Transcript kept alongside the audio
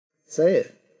Say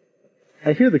it.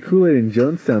 I hear the Kool-Aid and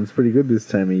Jonestown's pretty good this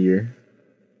time of year.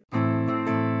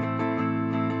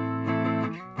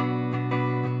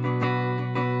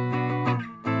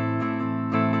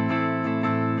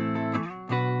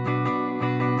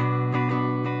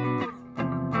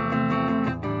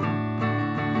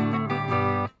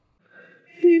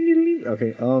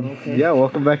 Okay, yeah,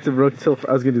 welcome back to Broke Till.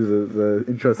 I was gonna do the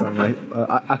intro song, right?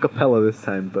 A cappella this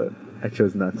time, but I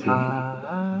chose not to.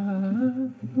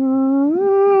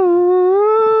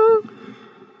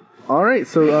 Alright,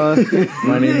 so,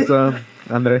 my name's,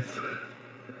 Andres.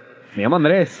 Me llamo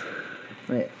Andres.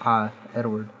 Wait,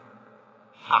 Edward.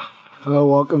 Hello,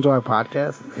 welcome to our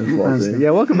podcast.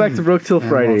 Yeah, welcome back to Broke Till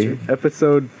Friday,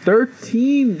 episode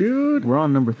 13, dude. We're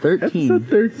on number 13. Episode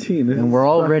 13. This And we're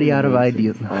already out of amazing,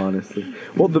 ideas. honestly.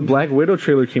 Well, the Black Widow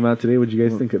trailer came out today. What'd you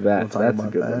guys think of that? We'll talk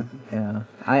about that. Yeah.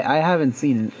 I haven't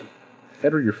seen it.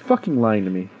 Edward, you're fucking lying to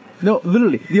me. No,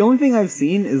 literally. The only thing I've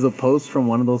seen is a post from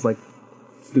one of those, like,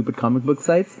 stupid comic book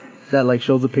sites that, like,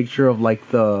 shows a picture of, like,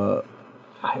 the...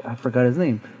 I forgot his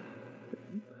name.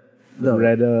 The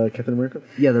Red Captain America?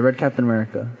 Yeah, the Red Captain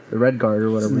America. The Red Guard or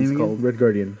whatever What's his it's name called. Red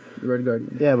Guardian. The Red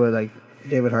Guardian. Yeah, but like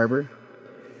David Harbour.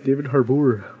 David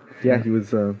Harbour. Yeah, he was,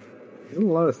 he's in a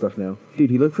lot of stuff now. Dude,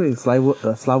 he looks like a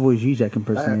Slavoj Žižek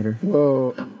impersonator.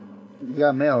 Whoa, you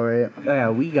got mail, right? Oh, yeah,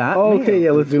 we got Oh, mail. okay,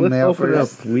 yeah, let's Do mail open it up.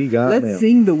 first. We got Let's mail.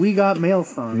 sing the We Got Mail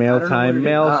song. Mail I don't know time, what it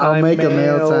mail is. time. I'll make a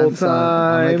mail time song.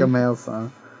 I'll make a time. mail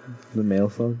song. The mail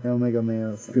song? I'll make a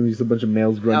mail It's song. gonna be just a bunch of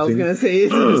males I was grunting. gonna say,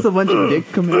 it's just a bunch of dick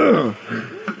coming out.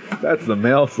 That's the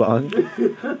mail song.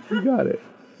 You got it.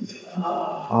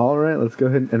 Alright, let's go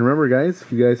ahead. And remember, guys, if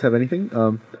you guys have anything,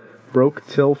 Broke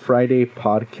Till Friday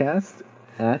podcast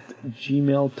at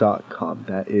gmail.com.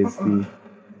 That is the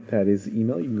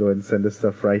email. You can go ahead and send us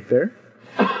stuff right there.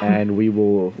 And we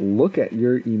will look at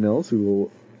your emails. We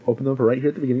will open them up right here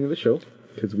at the beginning of the show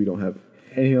because we don't have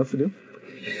anything else to do.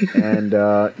 And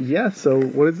yeah, so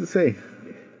what does it say?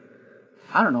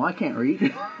 I don't know, I can't read.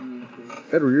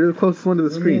 Edward, you're the closest one to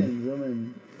the screen. Zoom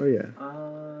in. Oh, yeah.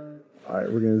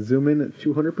 Alright, we're going to zoom in at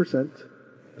 200%.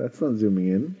 That's not zooming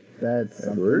in. That's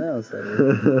Edward. something else,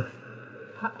 Edward.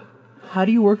 How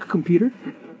do you work a computer?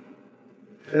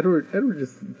 Edward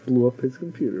just blew up his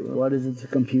computer. Well, What is it to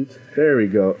compute? there we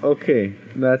go. Okay,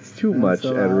 that's too much,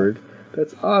 so Edward.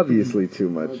 That's obviously too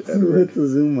much, Edward. Let's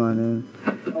zoom on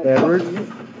Edward,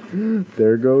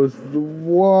 there goes the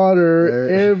water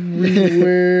There.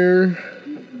 everywhere.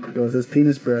 it. Goes his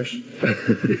penis brush.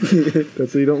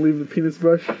 That's so you don't leave the penis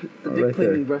brush? Oh, right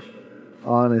there. brush.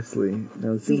 Honestly.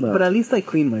 Now See, zoom out. but at least I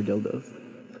clean my dildos.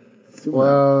 Zoom out.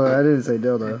 Well, I didn't say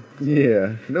dildo.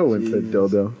 Yeah, no one said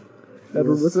dildo.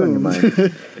 Edward, what's on your Zoom.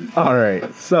 mind?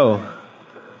 Alright, so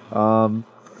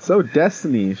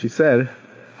Destiny, she said,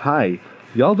 "Hi,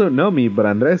 y'all don't know me, but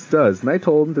Andres does, and I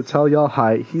told him to tell y'all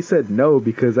hi. He said no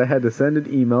because I had to send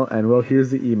an email, and well,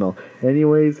 here's the email.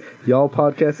 Anyways, y'all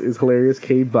podcast is hilarious,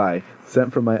 K, bye.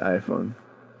 Sent from my iPhone."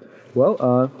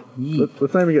 Well,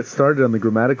 let's not even get started on the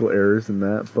grammatical errors and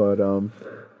that, but,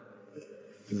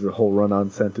 there's a whole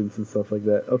run-on sentence and stuff like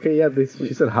that. Okay, yeah,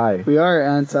 she said hi. We are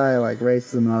anti like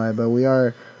racism and all that, but we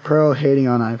are pro hating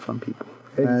on iPhone people.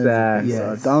 Exactly.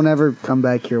 So don't ever come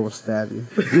back here. We'll stab you.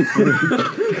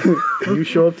 You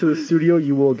show up to the studio,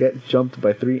 you will get jumped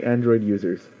by 3 Android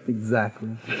users.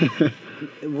 Exactly.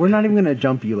 We're not even gonna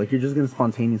jump you, like, you're just gonna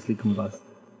spontaneously combust.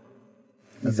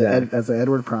 As an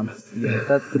Edward promised.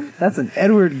 Yeah, that's an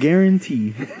Edward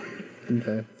guarantee.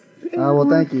 Okay. Well,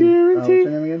 thank you. What's your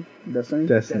name again? Destiny?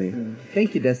 Destiny.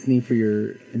 Thank you, Destiny, for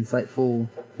your insightful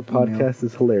The podcast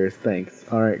is hilarious. Thanks.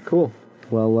 Alright, cool.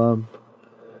 Well,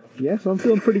 yeah, so I'm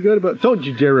feeling pretty good about. Don't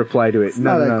you dare reply to it. It's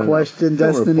not a question,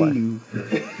 Don't Destiny.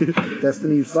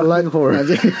 Destiny Fucking whore.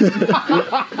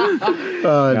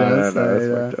 Oh, No, no, sorry.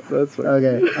 that's fucked up. That's fucked up.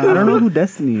 Okay. I don't know who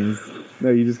Destiny is. No,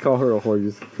 you just call her a whore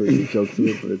just for jokes of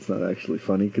it, but it's not actually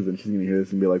funny because then she's gonna hear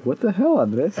this and be like, "What the hell,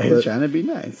 Andres?" He's But trying to be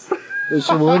nice.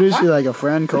 What is she, like a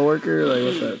friend, coworker? Like,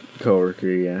 what's that? coworker,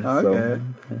 yeah. Okay.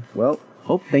 So, well,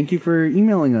 Hope, thank you for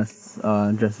emailing us,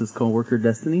 just as coworker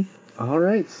Destiny. all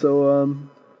right. So,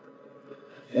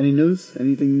 Any news?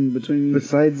 Anything between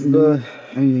besides the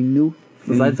anything new?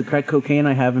 Besides the crack cocaine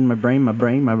I have in my brain. Let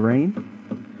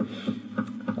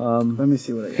me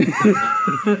see what I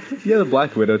got. yeah, the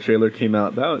Black Widow trailer came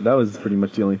out. That was pretty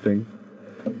much the only thing.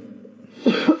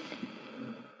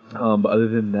 But other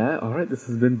than that, all right. This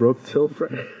has been Broke Till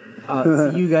Friday.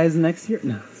 See you guys next year.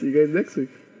 No. See you guys next week.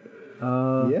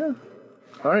 Yeah.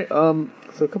 All right.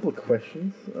 So a couple of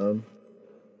questions.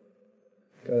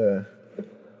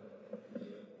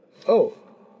 Oh. All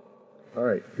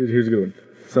right. Here's a good one.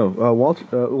 So, Walter.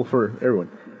 Well, for everyone,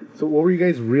 So what were you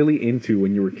guys really into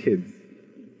when you were kids?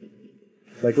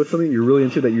 Like, what's something you're really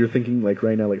into that you're thinking, like,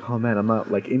 right now, like, oh man, I'm not,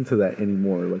 like, into that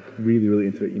anymore, like, really, really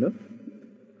into it, you know?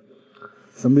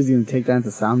 Somebody's gonna take that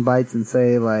into sound bites and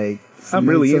say like, I'm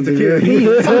really into something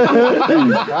kids.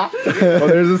 Oh,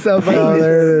 there's a sound bite. Oh,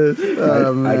 there it is. Oh,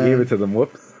 I man. gave it to them,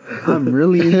 whoops. I'm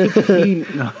really into teen.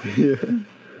 No.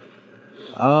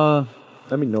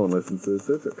 I mean, no one listens to this,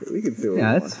 so it's okay. We can do it.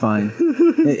 Yeah, that's fine.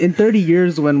 In 30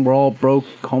 years, when we're all broke,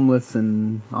 homeless,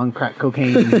 and on crack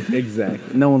cocaine,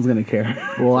 Exactly. no one's gonna care.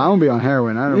 Well, I'm gonna be on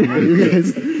heroin. I don't know you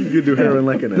guys. You can do heroin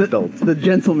like an adult. The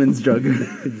gentleman's drug.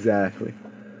 Exactly.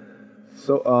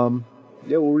 So,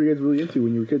 yeah, what were you guys really into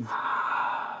when you were kids?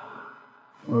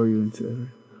 What were you into?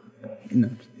 No.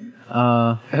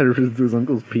 Had to into his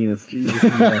uncle's penis.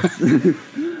 Jesus.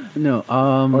 No.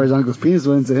 Or his uncle's penis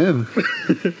went into him.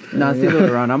 No, it's the other way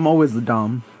around. I'm always the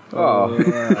dom. Oh.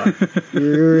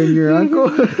 You're and your uncle.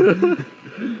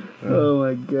 Oh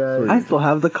my god. I still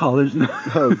have the college.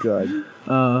 Oh, God.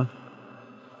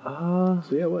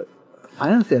 So, yeah, what? I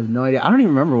honestly have no idea. I don't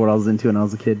even remember what I was into when I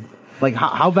was a kid. Like,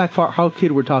 how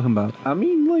kid we're talking about? I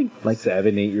mean, like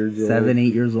 7, 8 years old. 7,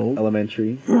 8 years old.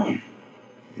 Elementary.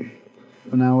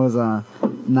 When I was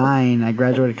 9, I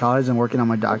graduated college and working on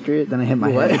my doctorate. Then I hit my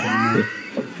head.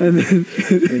 And then,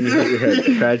 And you hit your head.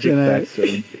 Tragic Can I-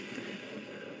 backstory.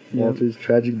 Walter's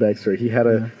tragic backstory. He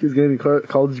was getting a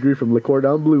college degree from Le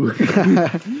Cordon Bleu.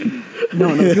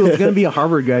 No, he was gonna be a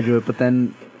Harvard graduate, but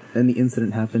then the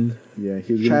incident happened. Yeah,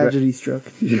 he was gonna tragedy struck.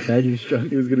 Tragedy struck.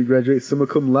 he was gonna graduate summa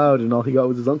cum laude, and all he got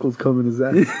was his uncle's cum in his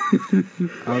ass.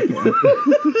 Okay.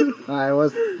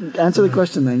 Alright, answer the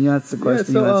question then. You answer the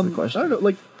question. You answer the I question. don't know.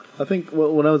 Like, I think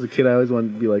when I was a kid, I always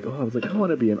wanted to be like, I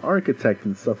want to be an architect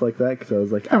and stuff like that, because I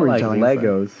was like, I remember like telling your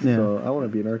friend. Legos, Yeah. so I want to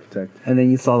be an architect. And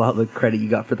then you saw the credit you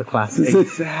got for the classes.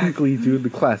 Exactly, dude. The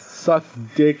class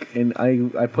sucked dick, and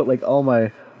I put like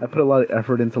I put a lot of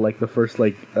effort into like the first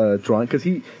drawing, because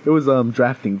it was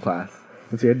drafting class,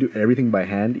 and so you had to do everything by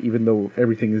hand, even though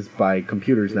everything is by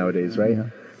computers nowadays, right? Yeah.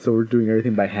 So we're doing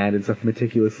everything by hand and stuff,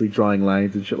 meticulously drawing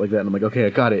lines and shit like that. And I'm like, okay, I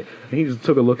got it. And he just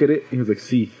took a look at it. And he was like,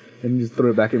 C. And he just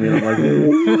threw it back at me. And I'm like,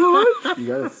 what? You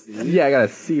gotta see. Yeah, I got a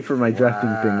C for my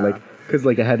drafting thing. Like, because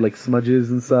I had like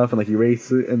smudges and stuff and like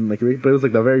erase it and like erase. But it was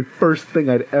like the very first thing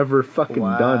I'd ever fucking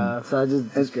done. So I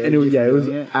just And it was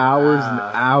hours and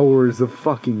hours of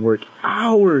fucking work.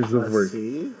 Hours of work.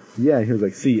 See? Yeah, and he was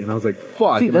like, C. And I was like,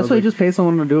 fuck. See, And I that's was why like, you just pay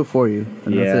someone to do it for you.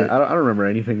 And yeah, that's it. I don't remember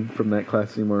anything from that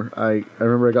class anymore. I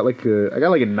remember I got like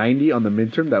a 90 on the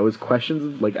midterm. That was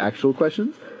questions, like actual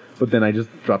questions. But then I just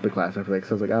dropped the class after that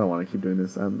because I was like, I don't want to keep doing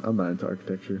this. I'm not into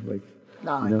architecture. Like,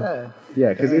 Not like know? that.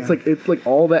 yeah, because it's like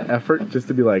all that effort just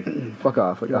to be like, fuck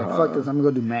off. Like, You're like, fuck this, I'm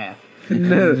gonna go do math. I'm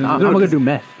gonna do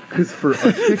meth. Because for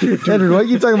architecture, Edward, why are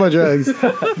you talking about drugs?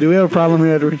 Do we have a problem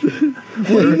here, Edward? What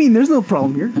do you mean? There's no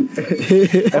problem here.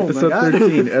 episode God.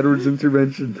 13, Edward's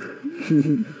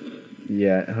intervention.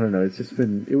 Yeah, I don't know. It's just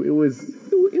been it was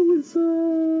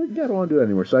yeah, I don't want to do that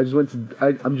anymore. So I just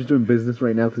I'm just doing business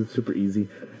right now because it's super easy,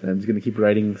 and I'm just gonna keep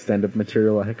writing stand-up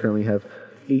material. I currently have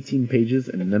 18 pages,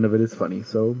 and none of it is funny.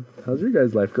 So how's your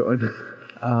guys' life going?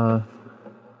 I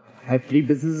have 3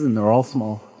 businesses and they're all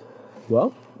small.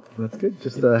 Well, that's good.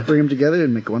 Just Bring them together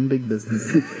and make one big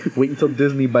business. wait until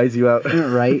Disney buys you out.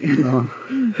 Right?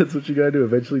 That's what you gotta do.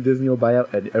 Eventually, Disney will buy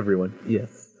out everyone.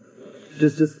 Yes.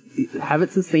 Just have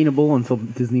it sustainable until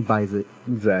Disney buys it.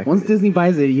 Exactly. Once Disney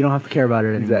buys it, you don't have to care about it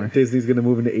anymore. Exactly. Disney's gonna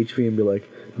move into HP and be like,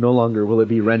 no longer will it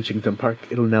be Ranchington Park.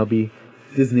 It'll now be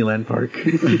Disneyland Park.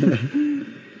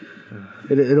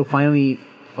 It'll finally,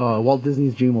 Walt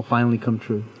Disney's dream will finally come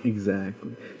true.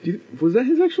 Exactly. Was that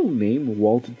his actual name,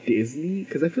 Walt Disney?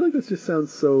 Because I feel like that just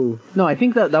sounds so. No, I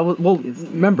think that was, well,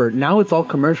 remember, now it's all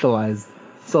commercialized.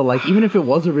 So, like, even if it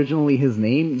was originally his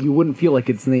name, you wouldn't feel like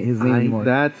it's his name anymore.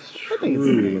 That's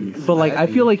true. But, like, I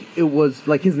feel like it was,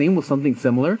 like, his name was something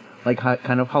similar. Like,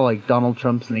 kind of how, like, Donald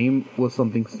Trump's name was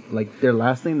something, like, their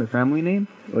last name, their family name.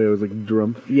 Oh, yeah, it was like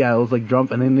Drump. Yeah, it was like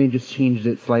Trump, and then they just changed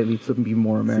it slightly to be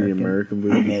more The American. American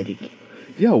version.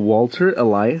 Yeah, Walter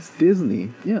Elias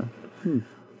Disney. Yeah.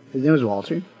 His name was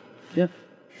Walter. Yeah.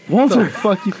 What the Walter!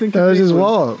 fuck you think? That was just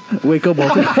Walt. Wake up,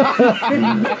 Walter.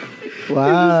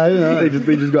 Wow, I didn't know.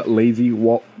 They just got lazy.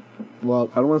 Walt.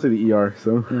 Walt. I don't want to say the ER.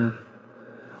 So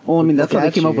Well, I mean, that's how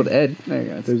they came up Catchy. with Ed. There you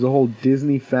go. there's a whole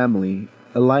Disney family.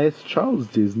 Elias Charles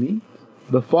Disney,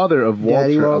 the father of Walter,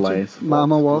 Daddy Walter. Elias.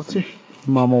 Mama Walter.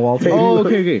 Mama Walter. Oh,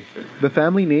 okay. The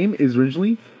family name is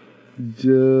originally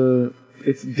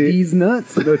it's These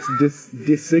nuts. no, it's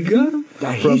Disiga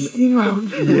from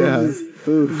yeah.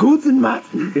 Goods and mat.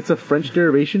 It's a French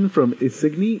derivation from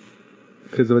Isigny,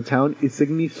 because of a town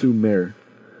Isigny-sur-Mer.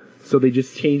 So they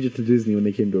just changed it to Disney when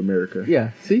they came to America.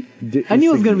 Yeah, see? Di- I knew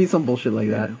it was going to be some bullshit like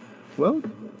that. Well,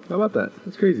 how about that?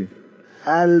 That's crazy.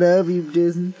 I love you,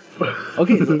 Disney.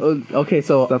 Okay,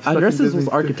 so Stop sucking Andres' was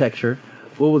Disney. architecture.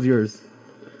 What was yours?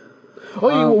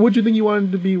 What'd you think you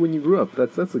wanted to be when you grew up?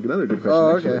 That's like another good question.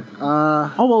 Oh, actually. okay.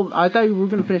 Oh, well, I thought you were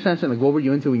going to finish answering, like, what were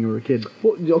you into when you were a kid?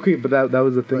 Well, okay, but that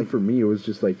was the thing for me. It was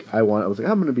just like I was like,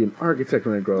 I'm gonna be an architect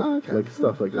when I grow up, Oh, okay. like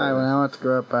stuff like that. When I wanted to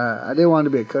grow up, I didn't want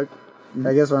to be a cook.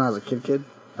 I guess when I was a kid,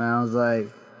 when I was like,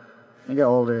 I got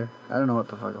older, I don't know what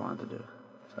the fuck I wanted to do.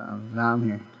 So now I'm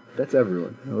here. That's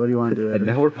everyone. What do you want to do? And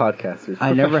now we're podcasters.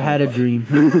 I never had a dream.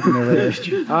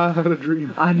 I had a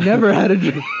dream. I never had a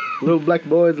dream. Little black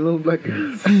boys, little black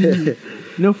girls.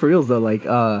 No, for reals, though, like,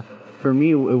 for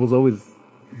me, it was always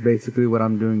basically what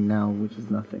I'm doing now, which is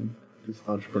nothing. Just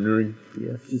entrepreneuring.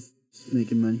 Yes, Just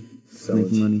making money.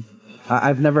 making money.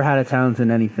 I've never had a talent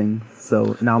in anything,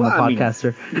 so now I'm Well, a I mean-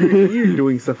 podcaster. You're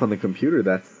doing stuff on the computer.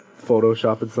 That's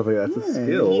Photoshop and stuff like that. That's a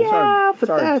skill. Yeah, but It's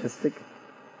that's artistic.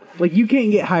 like you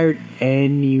can't get hired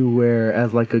anywhere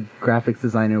as like a graphics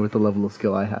designer with the level of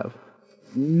skill I have.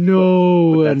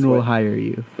 No But that's one will what- hire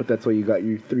you. But that's why you got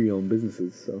your 3 own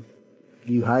businesses. So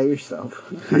You hire yourself.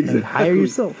 Hire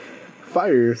yourself.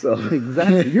 fire yourself.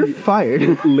 Exactly. You're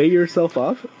fired. Lay yourself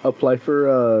off. Apply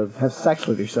for. Have sex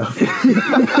with yourself.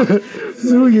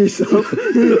 Sue yourself.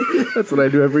 That's what I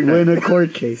do every night. Win a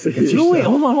court case against No, yourself. wait,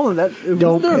 hold on.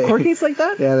 Don't Was there a pay. court case like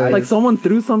that? Yeah, there like is. someone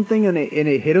threw something and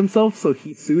it hit himself, so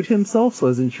he sued himself, so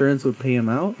his insurance would pay him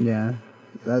out. Yeah,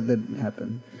 that didn't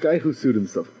happen. Guy who sued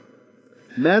himself.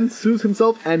 Man sues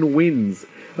himself and wins.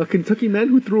 A Kentucky man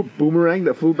who threw a boomerang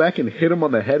that flew back and hit him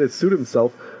on the head has sued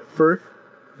himself for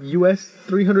US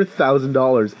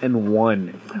 $300,000 and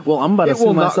won. Well, I'm about to It sue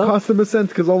will not myself. cost him a cent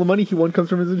because all the money he won comes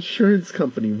from his insurance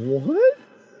company. What?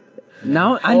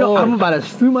 Now I know Oh. I'm about to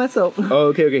sue myself. Oh,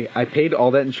 okay. I paid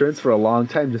all that insurance for a long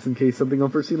time just in case something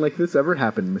unforeseen like this ever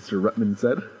happened, Mr. Rutman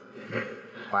said.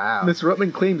 Wow. Mr.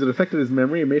 Rutman claims it affected his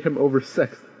memory and made him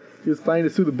oversexed. He was planning to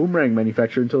sue the boomerang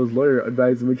manufacturer until his lawyer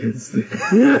advised him against it.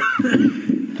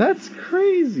 That's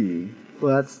crazy.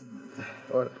 Well, that's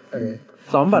okay.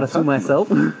 So I'm about to sue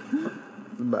myself.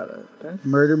 About to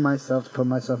murder myself to put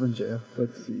myself in jail.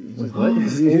 Let's see. What?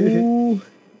 Ooh.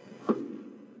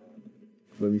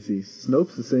 Let me see.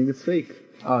 Snopes is saying it's fake.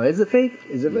 Oh, is it fake?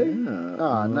 Is it fake? Yeah.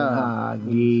 Oh no. Ah,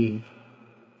 yeah.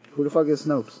 Who the fuck is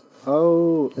Snopes?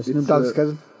 Oh, Is Snoop Dogg's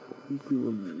cousin?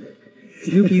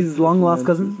 Snoopy's long lost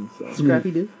cousin, Scrappy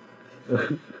dude.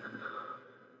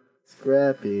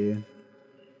 Scrappy.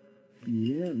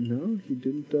 Yeah, no, he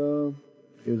didn't.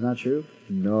 It was not true.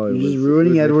 No, it You're was just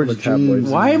ruining it was Edward's from a tabloid. dreams.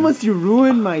 Why must you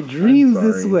ruin my dreams I'm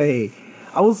this sorry. way?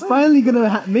 I was finally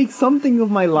gonna make something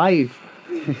of my life.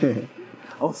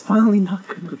 I was finally not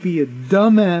gonna be a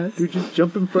dumbass. Dude, just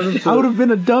jump in front of I would have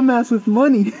been a dumbass with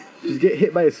money. Just get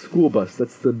hit by a school bus.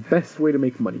 That's the best way to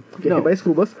make money. Get No. hit by a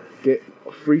school bus, get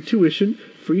free tuition,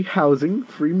 free housing,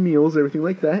 free meals, everything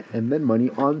like that, and then money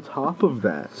on top of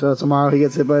that. So tomorrow he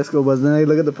gets hit by a school bus. Then they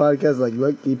look at the podcast like,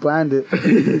 look, he planned it.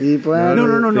 He planned No, it.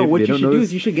 no, no, no. They- What they you don't should know do this-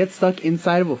 is you should get stuck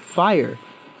inside of a fire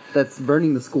that's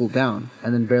burning the school down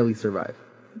and then barely survive.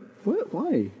 What?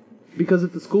 Why? Because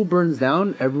if the school burns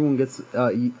down, everyone gets how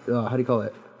do you call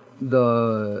it?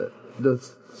 The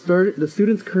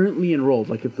students currently enrolled.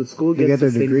 Like if the school They gets get their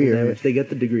sustainable degree, damage, right? they get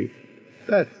the degree.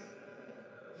 That's.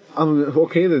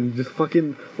 Okay then, just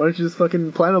fucking. Why don't you just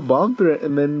fucking plan a bomb threat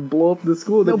and then blow up the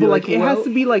school? No, They'd be but like it has well-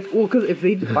 to be like because if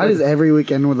they Why does every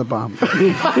weekend with a bomb?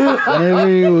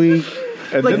 Every week.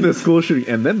 And like- then the school shooting,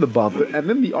 and then the bomb, threat, and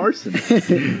then the arson.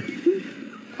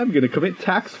 I'm gonna commit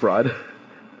tax fraud.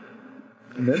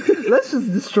 And then let's just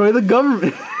destroy the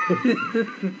government,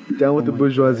 down with the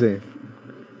bourgeoisie.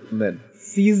 And then,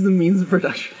 seize the means of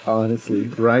production. honestly,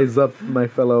 rise up, my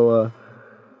fellow.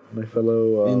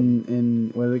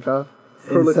 In what do they call it?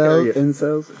 Proletariat.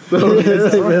 Incels.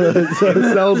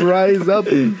 Cells rise up.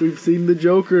 We've seen the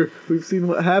Joker. We've seen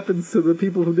what happens to the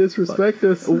people who disrespect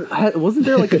us. Wasn't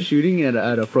there like a shooting at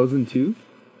a Frozen 2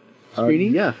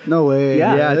 screening? Yeah. No way.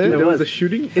 Yeah, Yeah, dude, it there was was. a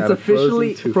shooting. It's at a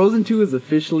officially Frozen 2. Frozen 2 is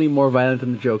officially more violent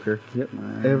than the Joker. Yep.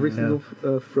 Every single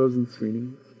Frozen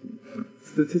screening,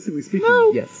 statistically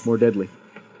speaking, Yes. more deadly.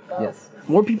 Yes.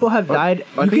 More people have died.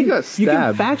 I think he got you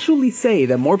can stabbed. factually say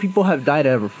that more people have died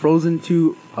at a Frozen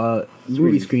 2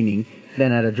 movie screening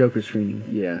than at a Joker screening.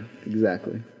 Yeah,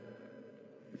 exactly.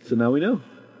 So now we know.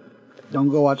 Don't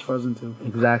go watch Frozen 2.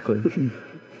 Exactly.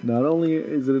 Not only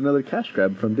is it another cash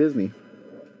grab from Disney,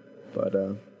 but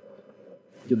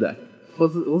you'll die.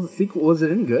 was the sequel? Was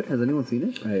it any good? Has anyone seen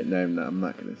it? I'm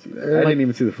not gonna see that. I didn't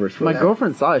even see the first one. My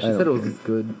girlfriend saw it. She I said it don't was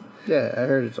good. Yeah, I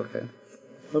heard it's okay.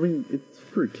 I mean, it's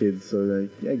for kids, so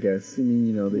like, I guess. I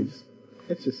mean,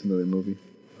 it's just another movie.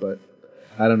 But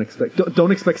I don't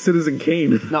expect Citizen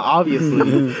Kane. No,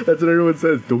 obviously. That's what everyone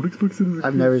says. Don't expect Citizen Kane.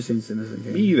 I've never seen Citizen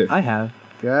Kane. Me either. I have.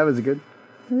 Yeah, was it good?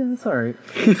 Yeah, it's alright.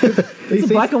 It's a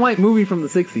black and white movie from the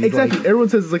 60s. Exactly. Like, Everyone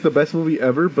says it's like the best movie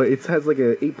ever, but it has like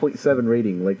a 8.7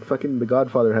 rating. Like fucking The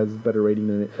Godfather has a better rating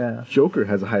than it. Yeah. Joker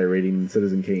has a higher rating than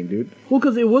Citizen Kane, dude. well,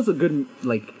 because it was a good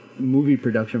like movie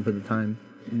production for the time.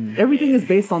 Everything is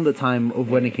based on the time of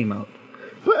when it came out.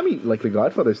 But I mean, like The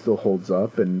Godfather still holds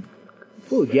up, and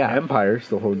Well, yeah. Empire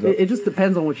still holds up. It just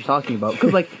depends on what you're talking about.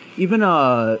 Because like even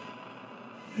yeah,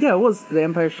 it was The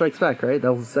Empire Strikes Back, right?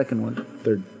 That was the second one.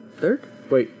 Third?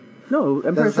 Wait. No,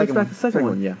 Empire the Strikes second Back, one. the second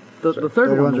one. Yeah. The third Third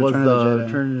one one's was Return of the the Jedi.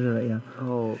 Return of the Jedi, yeah.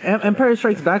 Oh. Empire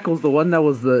Strikes Back was the one that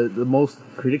was the most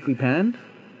critically panned,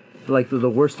 like the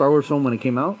worst Star Wars film when it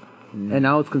came out, and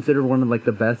now it's considered one of like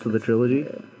the best of the trilogy.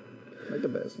 Like the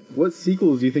best. What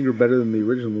sequels do you think are better than the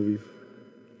original movies?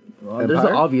 There's the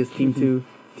Empire? obvious Team 2,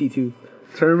 T2.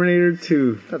 Terminator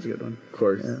 2, That's a good one. of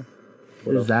course. Yeah.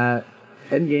 There's that.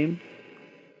 Endgame.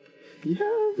 Yeah,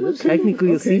 It's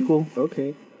technically a sequel.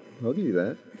 Okay, I'll give you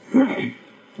that.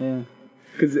 Yeah.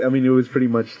 Because I mean, it was pretty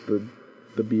much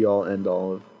the be all end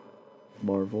all of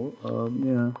Marvel.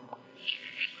 Yeah.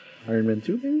 Iron Man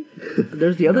 2, maybe.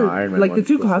 There's the other, Iron Man like the 1's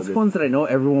two still so classic good. ones that I know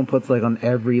everyone puts like on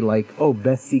every like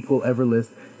best sequel ever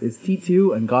list is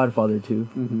T2 and Godfather 2.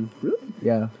 Mm-hmm. Really?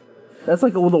 Yeah, that's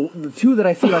like the two that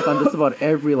I see like on just about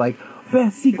every like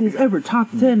best sequels ever, top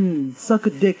 10, suck a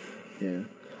dick. Yeah,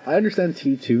 I understand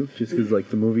T2 just because like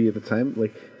the movie at the time,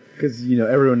 like because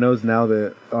everyone knows now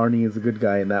that Arnie is a good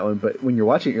guy in that one, but when you're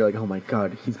watching it, you're like, oh my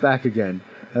god, he's back again,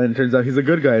 and then it turns out he's a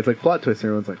good guy. It's like plot twist, and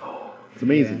everyone's like, oh, it's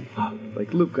amazing.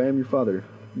 Like Luke, I am your father.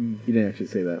 He didn't actually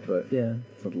say that, but Yeah.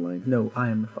 it's not the line. No, I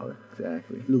am your father.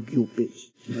 Exactly. Luke, you bitch.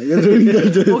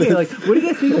 Okay, like what do you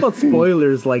guys think about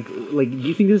spoilers? Like do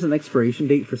you think there's an expiration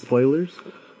date for spoilers?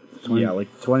 Yeah, like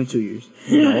 22 years.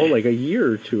 like a year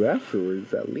or two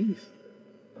afterwards at least.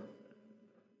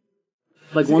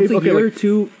 Like once a Okay, year or like-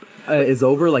 two is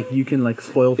over, like you can like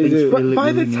spoil things. But really, by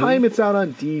really the new. time it's out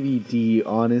on DVD,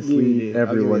 honestly, DVD, I'll give you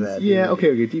everyone's that, yeah, DVD. okay,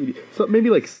 DVD. So maybe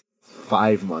like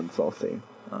 5 months, I'll say.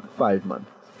 5 months.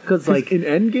 because Like like in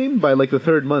Endgame, by like the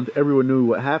third month, everyone knew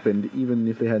what happened, even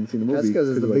if they hadn't seen the movie. That's because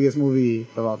it's the like, biggest movie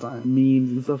of all time.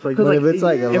 memes and stuff like Because that. But if it's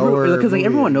like a lower because like movie-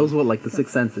 everyone knows what like the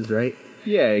Sixth Sense is, right?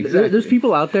 Yeah, exactly. There's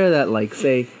people out there that like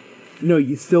say, no,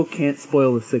 you still can't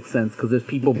spoil the Sixth Sense because there's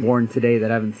people born today that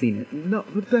haven't seen it. No,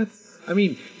 but that's. I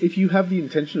mean, if you have the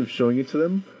intention of showing it to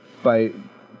them by,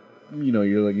 you're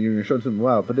gonna show it to them,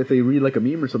 wow. But if they read like a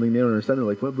meme or something, they don't understand. They're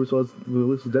like, "What? Willis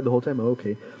was dead the whole time." Oh,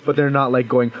 okay, but they're not like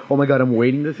going, "Oh my god, I'm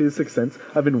waiting to see the Sixth Sense.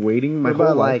 I've been waiting my What whole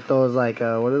about life." like those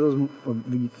what are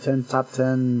those top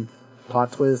 10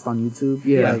 plot twists on YouTube?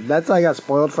 Yeah. Like, that's got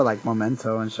spoiled for like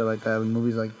Memento and shit like that. When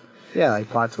movies like like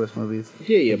plot twist movies.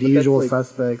 Yeah, The but Usual that's, like-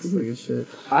 Suspects, like and shit.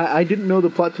 I didn't know the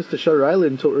plot twist to Shutter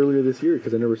Island until earlier this year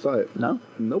because I never saw it. No?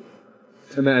 Nope.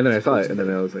 And then I saw it, and then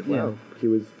I was like, wow, he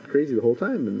was crazy the whole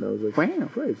time, and I was like, Wow.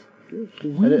 surprised.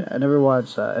 Yeah. I never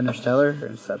watched Interstellar or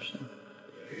Inception.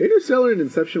 Interstellar and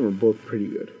Inception were both pretty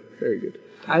good. Very good.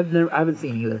 I haven't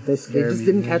seen either. They scare just me,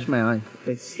 didn't man. catch my eye.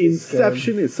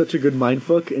 Inception is such a good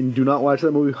mindfuck, and do not watch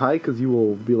that movie high because you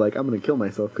will be like, I'm going to kill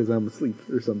myself because I'm asleep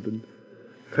or something.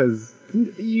 Because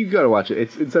you got to watch it.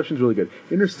 Inception's really good.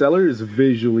 Interstellar is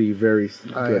visually very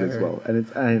good as well, and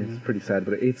it's pretty sad,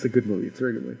 but it's a good movie. It's a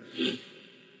very good movie.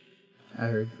 I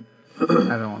heard. I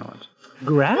don't want to watch it.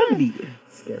 Gravity.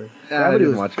 Scary. I didn't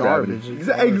was watch garbage.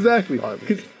 Gravity. Exactly. Garbage.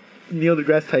 Because Neil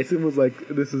deGrasse Tyson was like,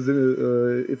 "This is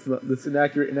it's not this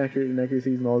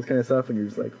inaccuracies and all this kind of stuff," and you're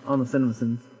just like, On the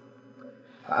CinemaSins.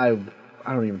 I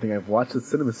don't even think I've watched the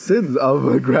Cinema Sins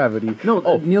of Gravity.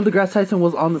 No, Neil deGrasse Tyson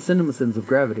was on the CinemaSins of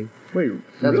Gravity. Wait,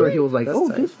 That's really? where he was like, That's oh,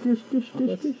 tight.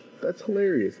 this. That's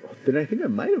hilarious. Then I think I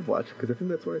might have watched it because I think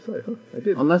that's where I saw it. Huh, I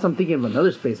did. Unless I'm thinking of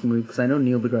another space movie, because I know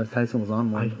Neil deGrasse Tyson was on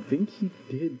I one. think he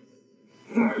did.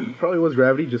 It probably was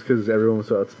Gravity, just because everyone was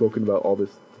so outspoken about all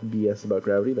this BS about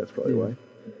Gravity. That's probably why.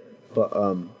 But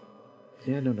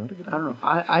yeah, no, not a good. I don't know.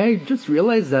 I just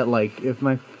realized that, like, if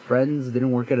my friends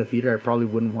didn't work at a theater, I probably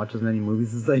wouldn't watch as many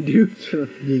movies as I do.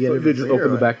 You get it They for just free or open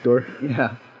the what? back door.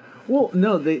 Yeah. Well,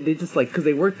 no, they just, like, because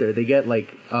they work there, they get, like,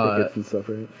 Tickets and stuff,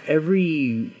 right?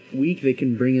 every week they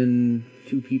can bring in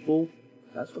 2 people.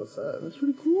 That's what's up. That's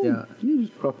pretty cool. Yeah. You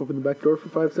just prop open the back door for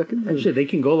 5 seconds. And shit, they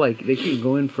can go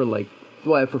in for, like,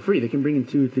 well, for free. They can bring in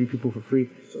 2 or 3 people for free.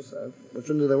 So sad. Which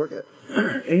one do they work at?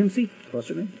 AMC. What's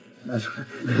your name? There's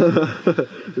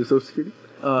Social Security.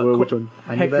 Which one?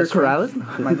 Hector best friend.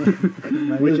 Corrales. My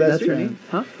Which new best AMC? friend.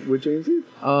 Huh? Which AMC?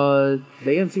 The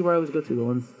AMC where I always go to,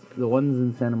 the ones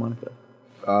in Santa Monica,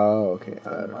 Oh, okay. I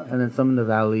don't know. and then some in the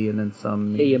Valley, and then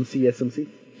some AMC, SMC?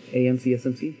 AMC,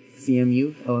 SMC,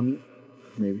 CMU, OMU,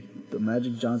 Maybe. The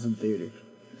Magic Johnson Theater.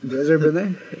 You guys ever been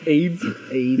there? AIDS?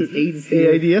 AIDS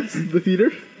theater. AIDS? The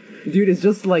theater? Dude, it's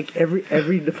just like every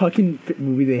fucking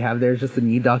movie they have there is just a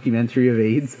neat documentary of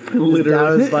AIDS.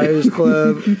 Dallas Buyers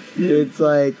Club. It's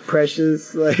like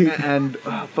Precious. Like And,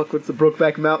 what's the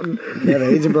Brokeback Mountain? yeah,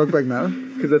 the AIDS in Brokeback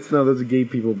Mountain. Because those are gay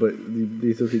people, but they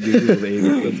associate gay people with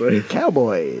AIDS. That's why.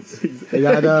 Cowboys. They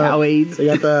got Cow AIDS. They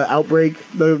got the Outbreak,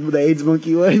 the AIDS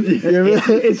monkey one. You remember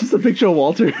that? It's just a picture of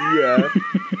Walter. Yeah.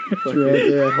 It's right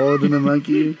there holding the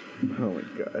monkey. Oh my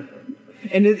god.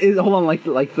 And hold on, like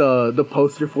the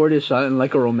poster for it is shot in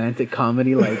like a romantic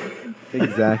comedy, like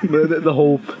Exactly.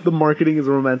 The marketing is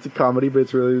a romantic comedy, but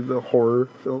it's really the horror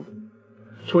film.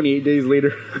 28 days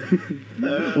later.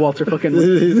 Walter fucking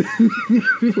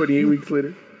 28 weeks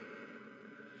later.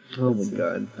 Oh my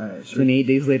god. Alright, 28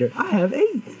 days later. I have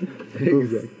AIDS.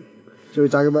 Exactly. should we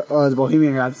talk about? Oh, it's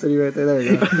Bohemian Rhapsody right there. There we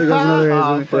go. There goes another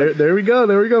AIDS movie. There we go.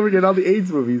 We're getting all the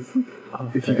AIDS movies.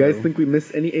 If you guys think we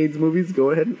missed any AIDS movies,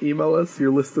 go ahead and email us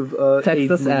your list of Text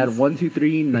AIDS us at movies.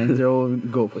 12390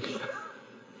 go for it.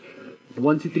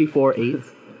 12348.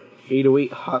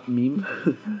 808 hot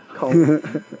meme. Call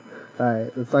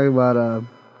Alright, let's talk about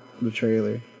the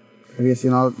trailer. Have you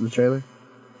seen all the trailer?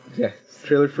 Yeah,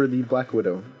 trailer for the Black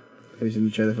Widow. Have you seen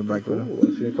the trailer for Black Widow? Oh,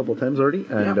 I've seen it a couple of times already,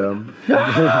 and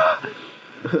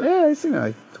Yeah, I've seen it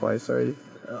like twice already.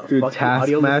 dude, fuck the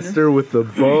audio Taskmaster with the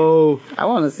bow, I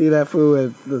want to see that fool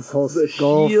with this whole the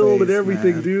skull shield, face, and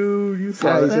everything, man. dude. You Yeah,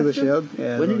 saw you see that? the shield?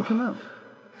 Yeah. When did it come out?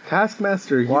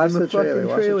 Taskmaster. He's Watch in the trailer, fucking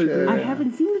watch the trailer. I Yeah.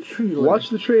 haven't seen the trailer. Watch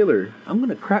the trailer. I'm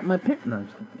gonna crap my pants. No,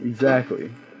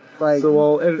 Exactly. Like, So,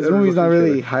 well, this movie's not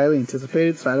really highly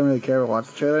anticipated, so I don't really care if I watch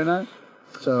the trailer or not.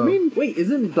 So, I mean, wait,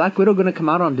 isn't Black Widow gonna come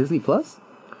out on Disney Plus?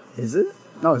 is it?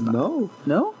 No, it's not. no.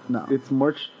 No. No. It's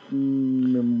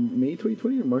May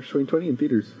 2020 or March 2020 in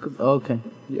theaters. Okay.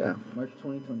 Yeah. March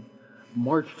 2020.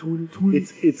 March 2020.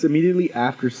 It's immediately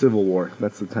after Civil War.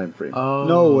 That's the time frame. Oh.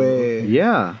 No way.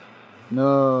 Yeah.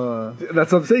 No.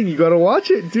 That's what I'm saying. You gotta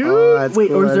watch it, dude. Oh, that's Wait,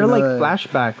 cool. or is I there didn't like know that.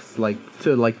 flashbacks, like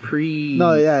to like pre?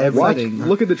 No, yeah, it's Watch. everything.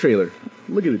 Look at the trailer.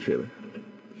 Look at the trailer.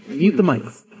 Mute the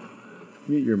mics.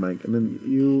 Mute your mic, and then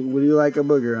Would you like a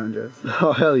booger, Andres?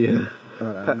 oh hell yeah.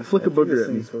 Flick a I think booger this at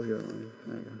thing's me. supposed to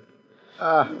go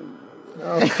on.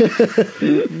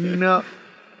 No.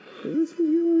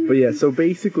 But yeah, so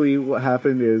basically what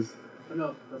happened is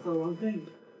No, that's the wrong thing.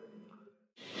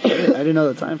 I didn't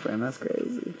know the time frame. That's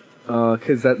crazy.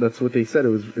 because that's what they said. It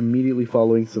was immediately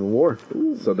following Civil War.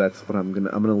 So that's what I'm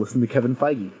gonna listen to Kevin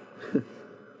Feige.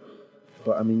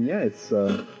 But I mean, yeah, it's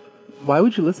Why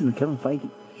would you listen to Kevin Feige?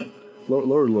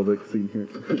 lower a little bit so you can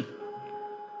hear it.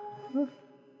 And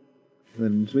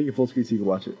then just make it full screen so you can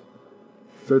watch it.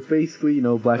 So it's basically,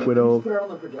 Black Widow,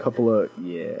 couple of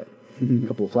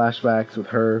flashbacks with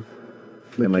her,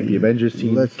 and like the Avengers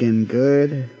team. Looking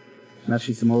good. Now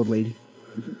she's some old lady.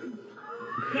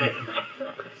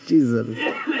 Jesus.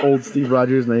 Old Steve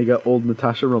Rogers, now you got old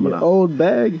Natasha Romanoff. Old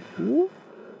bag.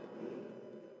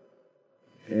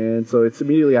 And so it's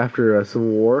immediately after Civil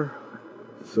War.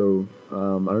 So I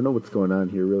don't know what's going on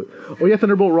here, really. Oh yeah,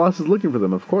 Thunderbolt Ross is looking for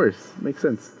them, of course. Makes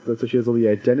sense. That's why she has all the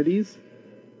identities.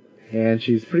 And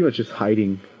she's pretty much just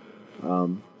hiding.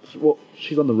 Well,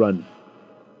 she's on the run.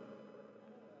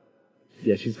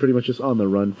 Yeah, she's pretty much just on the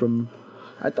run from...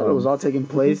 I thought it was all taking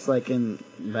place like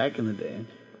back in the day.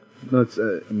 No, it's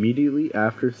immediately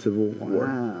after Civil War.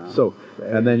 Wow. So,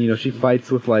 and then, she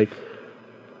fights with, like,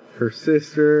 her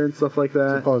sister and stuff like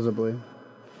that. Supposedly.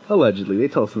 Allegedly. They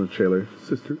tell us in the trailer.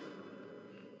 Sister.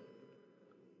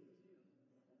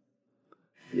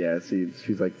 Yeah,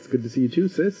 she's like, it's good to see you too,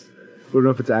 sis. I don't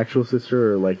know if it's actual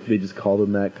sister or, like, they just call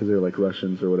them that because they're, like,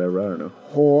 Russians or whatever. I don't know.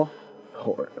 Whore.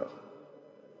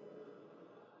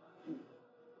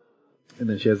 And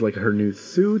then she has, like, her new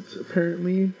suit,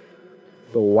 apparently.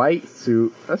 The white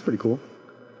suit. That's pretty cool.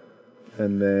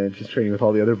 And then she's training with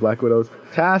all the other Black Widows.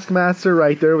 Taskmaster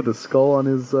right there with the skull on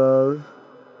his thing.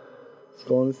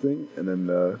 And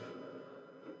then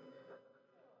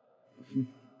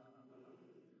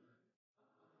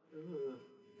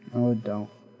Oh, don't.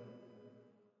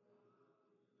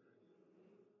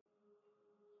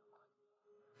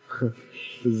 this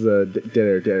is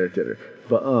dead air.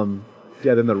 But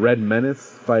yeah, then the Red Menace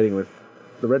fighting with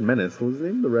the Red Menace. What was his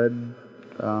name? The Red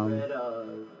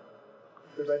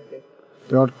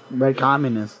They're all red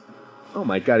communists. Oh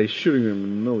my god, he's shooting him in the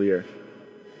middle of the air.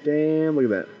 Damn,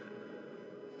 look at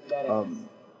that.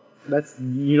 That's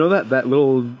that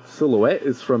little silhouette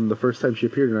is from the first time she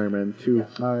appeared in Iron Man 2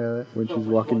 Oh, really? when she's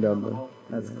walking down the.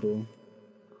 That's cool.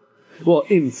 Well,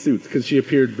 in suits because she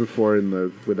appeared before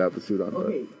without the suit on.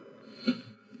 Okay.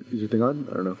 Is your thing on?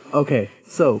 I don't know. Okay,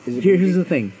 so here's the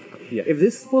thing. Yeah. If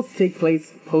this is supposed to take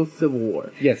place post Civil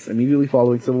War, Yes, immediately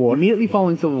following Civil War. immediately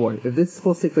following Civil War, if this is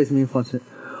supposed to take place immediately following,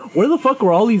 where the fuck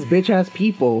were all these bitch ass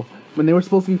people when they were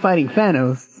supposed to be fighting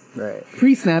Thanos Right.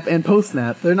 pre-snap and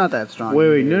post-snap? They're not that strong.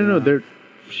 Wait, no.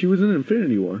 She was in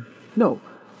Infinity War. No,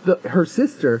 her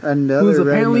sister, And the who's other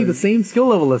apparently random- the same skill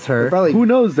level as her. Probably. Who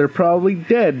knows? They're probably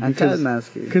dead And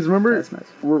Taskmaster. because remember Taskmaster.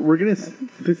 we're gonna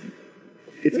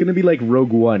it's gonna be like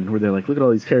Rogue One where they're like, look at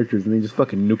all these characters and they just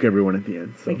fucking nuke everyone at the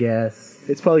end. So I guess.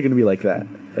 it's probably gonna be like that.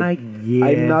 I guess.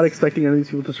 I'm not expecting any of these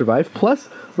people to survive. Plus,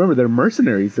 remember they're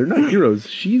mercenaries. They're not heroes.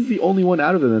 She's the only one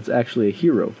out of them that's actually a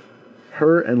hero.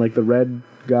 Her and like the red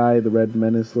guy, the Red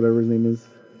Menace, whatever his name is.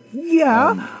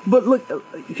 Yeah, but look,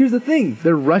 here's the thing.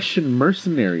 They're Russian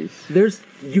mercenaries.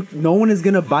 No one is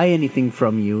gonna buy anything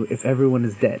from you if everyone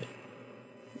is dead.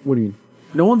 What do you mean?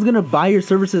 No one's gonna buy your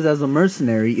services as a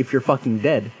mercenary if you're fucking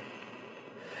dead.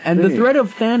 And the Hey. threat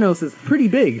of Thanos is pretty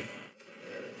big.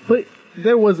 But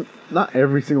there was not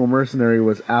every single mercenary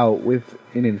was out with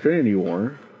in Infinity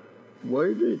War.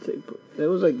 Where did it take place? It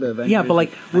was like the Avengers. Yeah, but,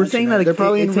 like, we're saying that, like, they're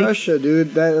probably it in takes- Russia,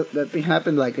 dude. That thing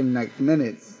happened like in like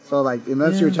minutes. So like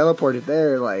unless you're teleported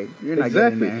there, like you're not getting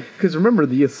Exactly. there. Because remember,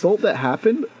 the assault that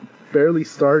happened barely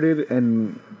started,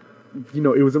 and it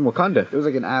was in Wakanda. It was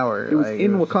like an hour. It was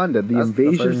in Wakanda. The that's the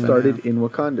invasion first thing, started in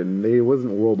Wakanda, and it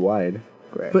wasn't worldwide.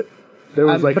 Great. But There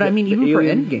was like, but I mean, the even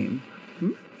alien- for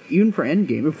Endgame, even for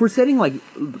Endgame, if we're setting like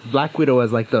Black Widow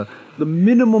as like the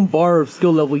minimum bar of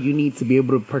skill level you need to be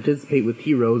able to participate with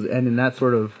heroes and in that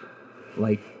sort of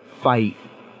like fight,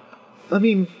 I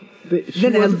mean, she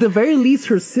then at wasn't, the very least,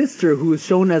 her sister, who is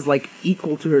shown as like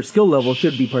equal to her skill level,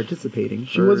 should be participating.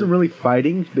 she wasn't really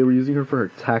fighting. They were using her for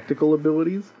her tactical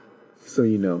abilities. So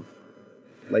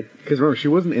because remember, she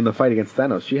wasn't in the fight against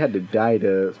Thanos. She had to die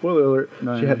to. Spoiler alert!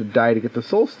 She had to die to get the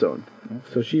Soul Stone.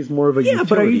 So she's more of a Yeah,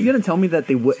 but are you utility. gonna tell me that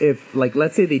they would, if like,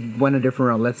 let's say they went a different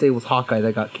route, let's say it was Hawkeye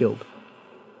that got killed,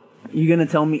 you gonna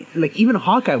tell me like even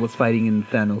Hawkeye was fighting in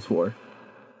Thanos War?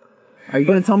 Are you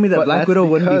gonna tell me that But Black that's Widow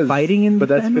wouldn't be because- fighting in? But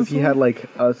that's Thanos because he War? had like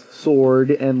a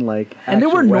sword and like. And there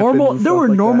were actual normal, weapons and there stuff were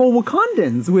like normal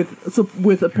Wakandans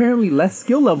with apparently less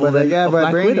skill level but they than got a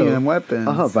Black vibranium Widow. weapons.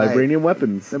 that. Vibranium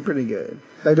weapons. They're pretty good.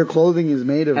 Like their clothing is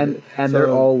made of And it. and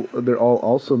So they're all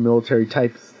also military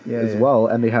types as yeah. well,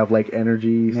 and they have like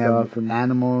energy they have stuff and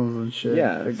animals and shit.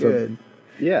 Yeah, they're so- good.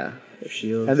 yeah. Their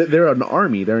shields. And they're an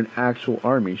army. They're an actual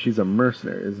army. She's a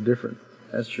mercenary. It's different.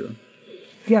 That's true.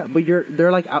 Yeah, but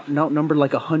they're like outnumbered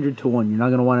like 100 to 1. You're not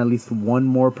gonna want at least one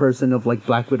more person of like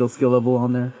Black Widow skill level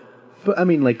on there. But I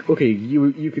mean, like, okay,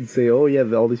 you could say, oh yeah,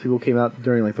 all these people came out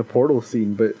during like the portal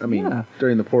scene, but I mean, Yeah.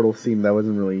 during the portal scene, that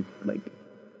wasn't really like.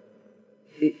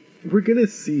 We're gonna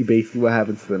see basically what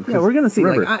happens to them. 'cause Yeah, we're gonna see,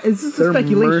 like, remember, it's just a they're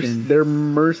speculation. They're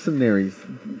mercenaries.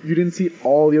 You didn't see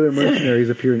all the other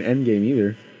mercenaries appear in Endgame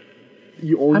either.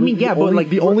 You only, I mean, yeah, the but, only, like,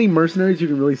 the only mercenaries you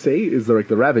can really say is the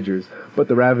Ravagers, but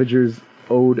the Ravagers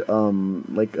owed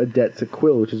like a debt to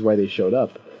Quill, which is why they showed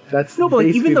up. That's No, but like,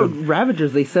 even basically the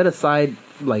Ravagers, they set aside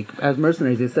like as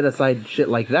mercenaries, they set aside shit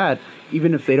like that,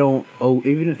 even if they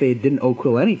didn't owe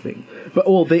Quill anything. But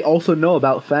they also know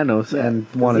about Thanos and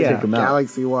want to Yeah. take him out.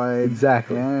 Galaxy wide.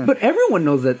 Exactly. Yeah. But everyone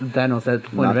knows that Thanos at the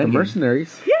point Not of the Endgame.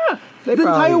 mercenaries. Yeah, They the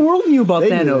probably- entire world knew about they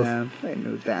Thanos. Knew that. They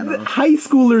knew Thanos. High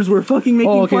schoolers were fucking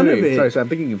making fun of it. Sorry, I'm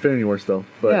thinking Infinity War still.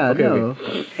 But, Yeah, okay, no.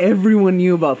 okay. Everyone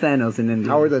knew about Thanos in Endgame.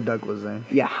 Howard the Duck was there.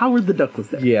 Yeah, Howard the Duck was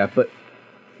there. Yeah, but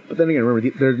then again,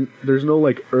 remember, there's no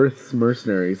like Earth's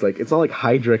mercenaries. Like it's not like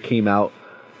Hydra came out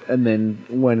and then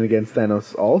went against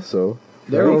Thanos. Also,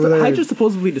 They were over there. Hydra's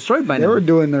supposedly destroyed by They now. were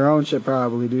doing their own shit,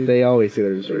 probably, dude. they always say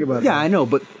they're destroyed. Think about Yeah, I know,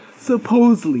 but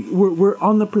supposedly we're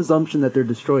on the presumption that they're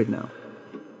destroyed now.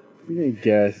 I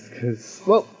guess,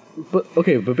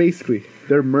 but basically,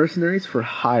 they're mercenaries for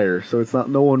hire. So it's not.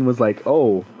 No one was like,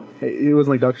 oh, it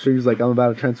wasn't like Doctor Strange was like, I'm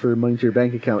about to transfer money to your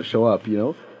bank account. Show up, you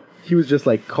know. He was just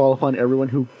like, call upon everyone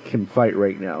who can fight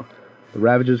right now. The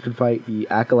Ravagers can fight. The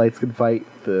Acolytes can fight.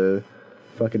 The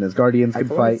fucking Asgardians can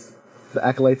Acolytes? fight. The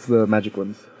Acolytes, the magic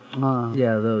ones.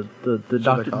 Yeah, the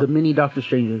doctor, called? the mini Doctor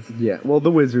Stranges. Yeah, well,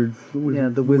 the wizards. Yeah,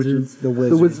 the wizards, The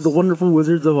wizards. the wonderful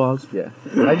wizards of Oz. Yeah,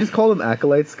 I just call them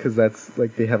acolytes because that's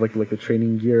like they have like the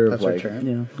training gear of That's our like term.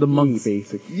 Yeah, the monks.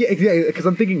 basic. Yeah, exactly. Because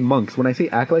I'm thinking monks. When I say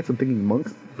acolytes, I'm thinking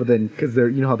monks. But then because they're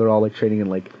how they're all like training in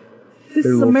like This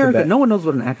their is little America. Tibet. No one knows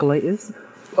what an acolyte is.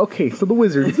 okay, so the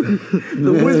Wizards,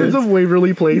 the Wizards of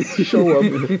Waverly Place show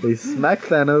up. They smack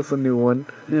Thanos a new one,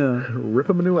 Yeah, rip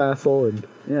him a new asshole, and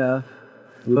yeah.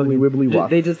 wibbly wibbly wop.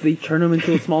 They turn him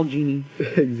into a small genie.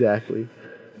 Exactly.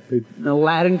 And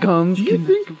Aladdin comes.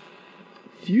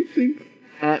 Do you think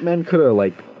Ant-Man could have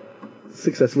like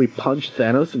successfully punched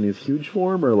Thanos in his huge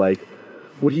form, or like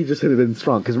would he just have been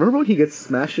strong? Because remember when he gets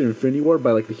smashed in Infinity War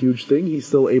by like the huge thing, he's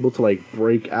still able to like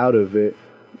break out of it.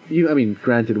 I mean,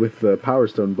 granted with the Power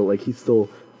Stone, but like he's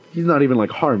not even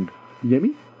like harmed. You get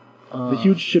me? The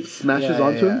huge ship smashes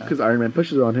onto him because Iron Man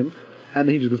pushes it on him, and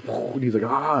then he just goes. And he's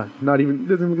like, not even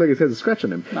doesn't look like his has a scratch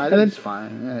on him. No, I and think then it's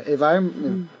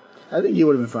fine. Yeah, I think he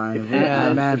would have been fine. If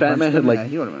Ant-Man punched had, him, like-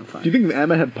 he would have been fine. do you think if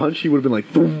Ant-Man had punched, he would have been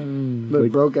like, boom? But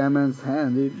Like, broke Ant-Man's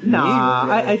hand, dude. Nah,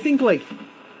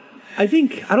 I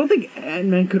don't think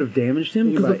Ant-Man could have damaged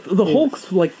him because Right. the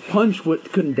Hulk's like punch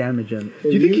couldn't damage him. do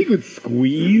you think he could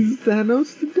squeeze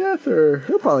Thanos to death, or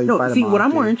He'll probably No, fight see, him what off,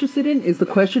 I'm more dude. interested in is the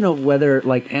question of whether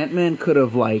like Ant-Man could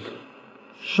have like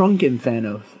shrunken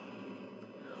Thanos.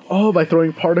 by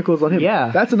throwing particles on him?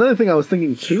 Yeah. That's another thing I was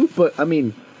thinking too. But I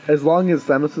mean, as long as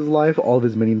Thanos is alive, all of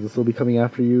his minions will still be coming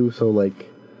after you. So like,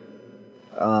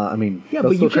 I mean, Yeah,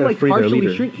 they'll but still you try could to like free their partially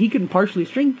leader. shrink. He can partially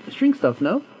shrink stuff.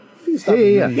 No.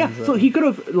 Yeah. Yeah, so he could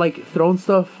have like thrown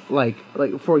stuff like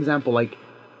for example like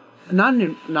not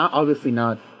obviously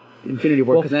not Infinity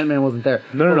War Well, because Ant-Man wasn't there.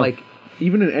 No, but, no. Like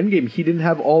Even in Endgame, he didn't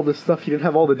have all the stuff. He didn't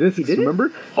have all the discs. didn't?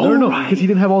 Remember? Oh, no, right. because he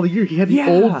didn't have all the gear. He had the Yeah.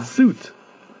 old suit.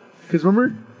 Because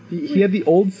remember, he had the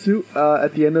old suit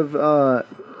at the end of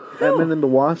Ant-Man and the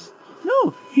Wasp.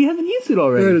 no, he had the new suit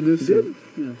already.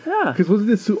 Yeah. Because wasn't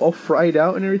his suit all fried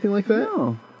out and everything like that?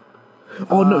 No.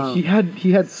 Oh no, he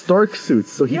had Stark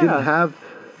suits, so he Yeah. didn't have.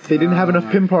 They didn't have enough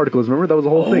Pym particles. Remember that was the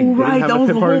whole thing. Oh They right, didn't have that enough was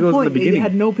the Pym whole particles point. in the They beginning.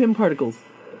 had no Pym particles.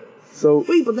 So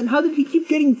Wait, but then how did he keep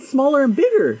getting smaller and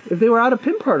bigger if they were out of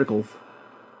Pym particles?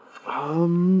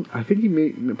 I think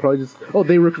he probably just. Oh,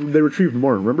 they retrieved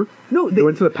more. Remember? No, They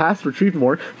went to the past, retrieved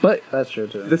more, but That's true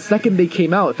too. the second they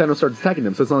came out, Thanos started attacking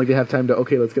them. So it's not like they have time to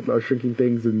let's get our shrinking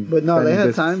things and. But no, they bending had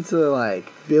discs. time to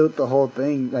like build the whole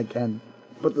thing, like and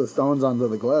put the stones onto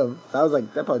the glove.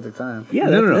 That probably took time. Yeah,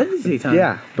 No, that did take time.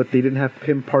 Yeah, but they didn't have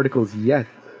Pym particles yet.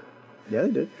 Yeah,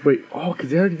 they did. Wait, because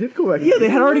they already did go back. Yeah, they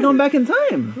had already gone back in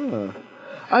time.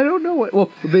 I don't know what.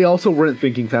 Well, they also weren't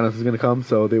thinking Thanos was going to come,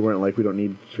 so they weren't like, we don't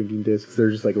need shrinking discs.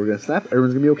 They're just like, we're going to snap.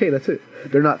 Everyone's going to be okay. That's it.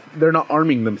 They're not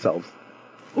arming themselves.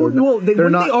 Wouldn't they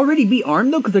already be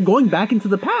armed though? Because they're going back into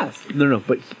the past. No.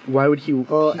 But why would he?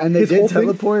 Well, and they his whole did thing-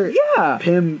 teleport Yeah.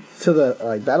 Pym to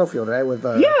the battlefield, right? With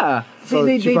Yeah, So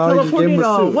they she probably just gave him a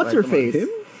teleported. suit, What's like, her face? him?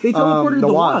 They teleported the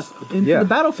the Wasp. Wasp into Yeah. the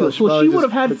battlefield, So she so probably she would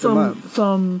have just had picked them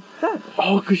some that.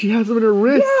 Oh, because she has them in her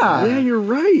wrist. Yeah. you're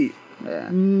right. yeah.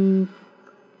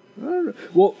 I don't know.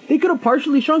 Well, They could have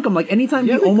partially shrunk him. Like anytime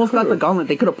Yeah, he they almost got the could've. gauntlet,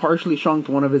 they could have partially shrunk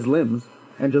one of his limbs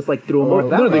and just like threw him off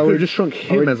that no, they way. could have just shrunk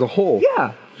him as a whole.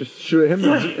 Yeah, Just shoot at him,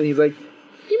 and he's like,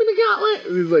 "Give me the gauntlet."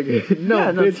 And he's like, "No,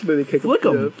 Yeah, no, bitch." Then they kick flick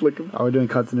him. Yeah, flick him. Are we doing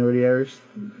continuity errors?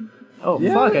 Oh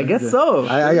fuck, I guess so.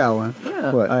 I got one.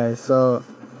 Yeah. What? Alright, so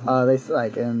they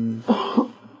like and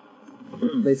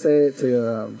they say it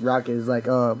to Rocket. Is like,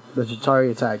 the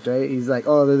Chitauri attacked, right? He's like,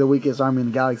 they're the weakest army in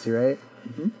the galaxy, right?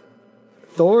 Mm-hmm.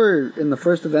 Thor in the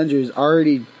first Avengers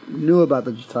already knew about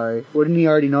the Chitauri. Wouldn't he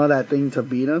already know that thing to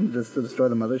beat him, just to destroy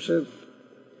the mothership?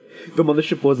 The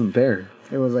mothership wasn't there.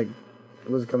 It was like,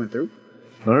 was it coming through?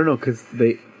 I don't know because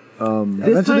they.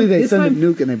 Eventually, they send a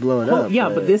nuke and they blow it Oh up. yeah,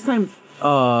 but this time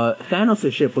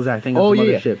Thanos' ship was acting as Oh the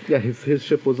yeah, mothership. yeah. His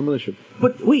ship was a mothership.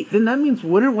 But wait, then that means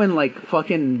wouldn't when like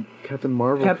fucking Captain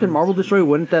Marvel. Captain Marvel destroyed,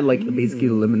 wouldn't that like basically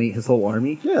eliminate his whole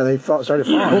army? Yeah, they started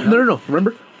Oh, falling. no.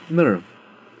 Remember? No.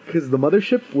 Because the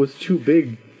mothership was too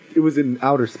big. It was in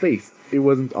outer space. It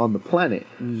wasn't on the planet.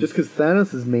 Just because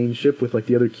Thanos' main ship with like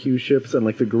the other Q ships and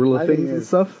like the gorilla I think things and it's-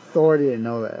 stuff. Thor didn't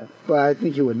know that, but I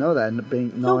think he would know that,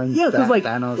 knowing yeah, 'cause, that like-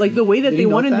 Thanos. like the way that Did they he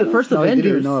know wanted the Thanos? first no, he didn't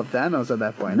Avengers- even know of Thanos at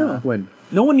that point. No. No. When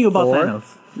No one knew about Thor? Thanos.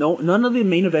 No, none of the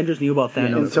main Avengers knew about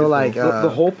Thanos. Until like the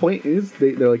whole point is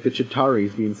they're like the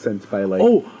Chitauri's being sent by like.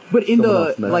 Oh, but in Someone the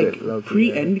else, and that's like it,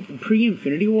 Loki, pre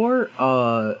Infinity War,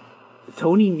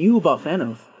 Tony knew about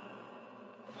Thanos.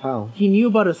 How? He knew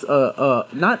about us.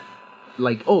 Not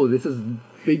like this is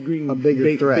big green, a bigger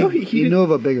big, threat. big- he knew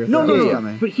of a bigger No, threat no, was no.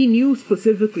 coming. But he knew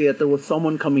specifically that there was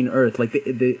someone coming to Earth. Like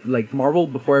like Marvel,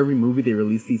 before every movie, they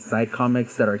release these side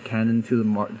comics that are canon to the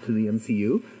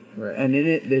MCU, Right. And in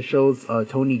it shows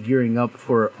Tony gearing up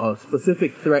for a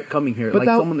specific threat coming here, But like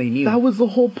someone they knew. That was the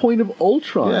whole point of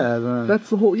Ultron. Yeah, that's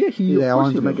the whole. Yeah, Yeah, I of course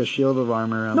wanted to he make knows. a shield of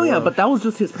armor. Around No, the yeah, world. but that was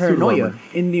just his Suit of paranoia. armor.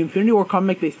 In the Infinity War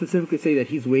comic, they specifically say that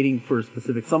he's waiting for a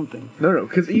specific something. No,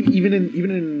 because even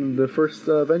in the first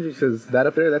Avengers, he says that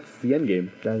up there, that's the end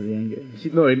game. That's the end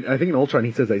game. No, I think in Ultron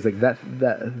he says that he's like that up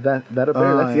there,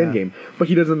 Oh, that's the yeah. end game. But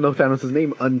he doesn't know Thanos'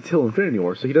 name until Infinity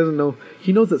War, so he doesn't know.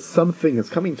 He knows that something is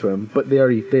coming to him, but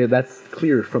that's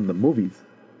clear from the movies.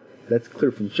 That's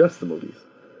clear from just the movies.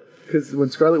 Because when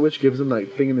Scarlet Witch gives him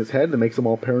that thing in his head that makes him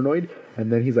all paranoid,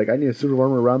 and then he's like, I need a suit of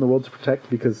armor around the world to protect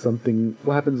because something.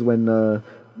 What happens when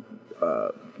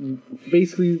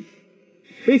basically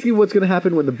what's going to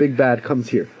happen when the big bad comes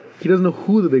here? He doesn't know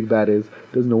who the big bad is,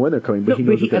 doesn't know when they're coming, but No, he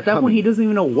knows but that at they're that coming. point, he doesn't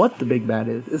even know what the big bad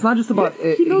is. It's not just about.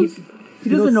 Yeah, he knows- he he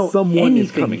doesn't knows know someone is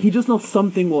anything. coming. He just knows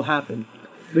something will happen.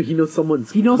 But he knows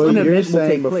someone's. He knows But an you're event will saying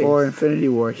take before place. Infinity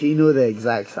War, he knew the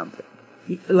exact something.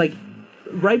 Like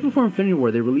right before Infinity War,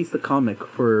 they released the comic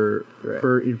for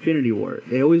Infinity War.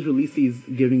 They always release these,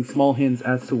 giving small hints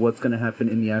as to what's going to happen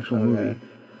in the actual movie,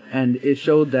 and it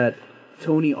showed that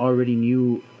Tony already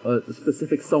knew a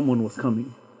specific someone was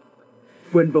coming.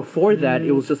 When before that,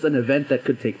 it was just an event that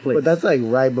could take place. But that's like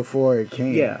right before it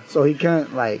came. Yeah. So he can't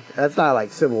that's not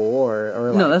like Civil War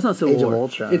or like no, that's not Civil Age War. of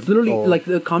Ultron. It's literally Oh. like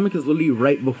the comic is literally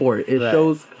right before it. It Right.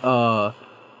 shows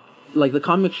like the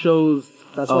comic shows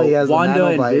That's why he has the Wanda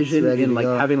and nanobites Vision ready in to like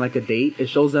go. having like a date. It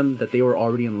shows them that they were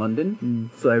already in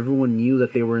London, so everyone knew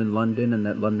that they were in London and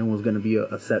that London was going to be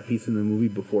a set piece in the movie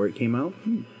before it came out.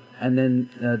 And then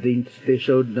they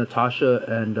showed Natasha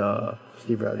and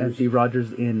Steve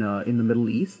Rogers in the Middle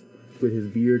East with his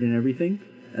beard and everything.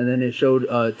 And then it showed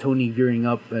Tony gearing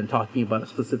up and talking about a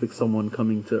specific someone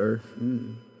coming to Earth.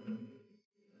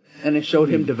 And it showed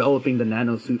him developing the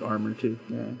nanosuit armor too.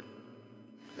 Yeah.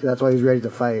 'Cause that's why he's ready to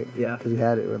fight. Yeah. Because he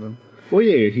had it with him. Well,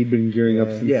 yeah, he'd been gearing up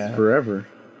since Yeah. forever.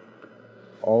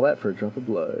 All that for a drop of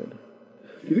blood.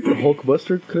 Do you think the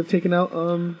Hulkbuster could have taken out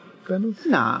Thanos?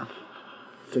 Nah.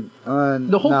 The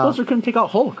The Hulkbuster couldn't take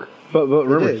out Hulk. But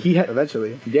remember, he had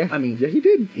eventually. yeah. I mean, yeah, he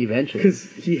did. Eventually. Because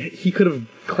he could have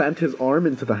clamped his arm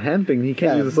into the hand thing. And he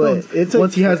can't Yeah, use the but stones. it took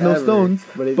Once he has no forever. stones,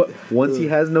 But but once he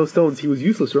has no stones, he was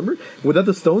useless. Remember, without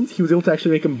the stones, he was able to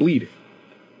actually make him bleed.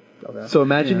 Okay. So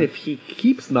imagine if he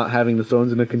keeps not having the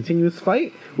stones in a continuous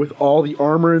fight with all the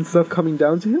armor and stuff coming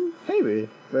down to him. Maybe.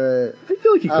 But I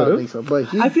feel like he I don't could think have. so. But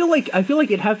he, I feel like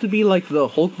it'd have to be like the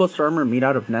Hulkbuster armor made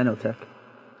out of nanotech.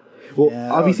 Well, yeah,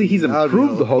 that obviously would be- he's that would be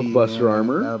improved the OP, Hulkbuster yeah.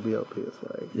 armor. That would be OP as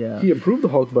well. Yeah. He improved the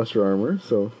Hulkbuster armor,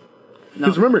 so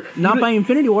because remember, not even by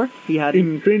Infinity War. He had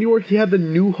in Infinity War, he had the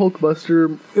new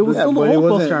Hulkbuster. it was still the but it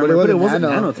wasn't- Hulkbuster armor, but it wasn't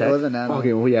nano. nanotech. It wasn't nano.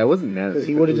 Okay, well, yeah, it wasn't nano. Because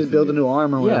he would have just built a new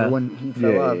armor Yeah. when he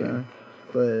fell Yeah, off. yeah. Man.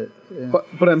 But yeah.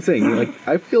 But I'm saying, like,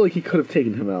 I feel like he could have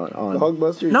taken him out on. the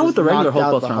Hulkbuster Not just with the regular knocked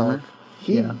out Hulkbuster the Hulk. armor.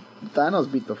 Yeah.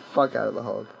 Thanos beat the fuck out of the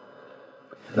Hulk.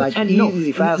 Like And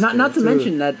easy, faster. not to too.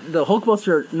 mention that the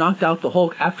Hulkbuster knocked out the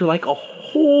Hulk after like a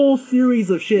whole series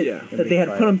of shit that they had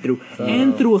put him through,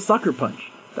 and through a sucker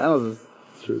punch. Thanos is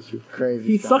True. crazy.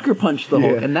 He stuff. sucker punched the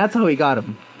Hulk, Yeah. and that's how he got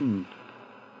him.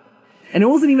 And it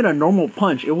wasn't even a normal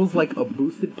punch; it was like a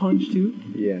boosted punch too.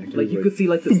 Yeah, Like you could see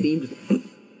like the steam just.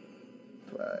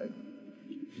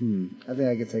 I think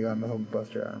I could take on the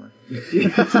Hulkbuster armor.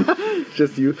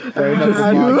 just you.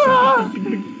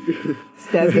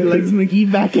 Stab your legs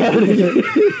McGee back at it.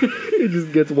 He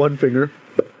just gets one finger,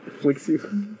 flicks you.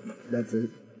 That's it.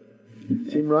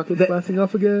 Team Rocket's blasting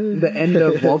off again. The end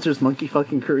of Walter's monkey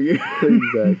fucking career.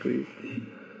 Exactly.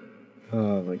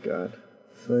 Oh my god.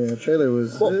 So yeah, trailer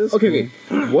was. it was Okay.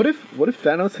 What if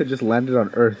Thanos had just landed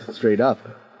on Earth straight up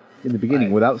in the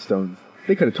beginning without stones?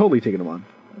 They could have totally taken him on.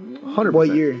 100%. cool. What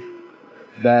year?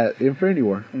 That Infinity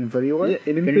War. Infinity War? Yeah,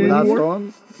 in Infinity Without War.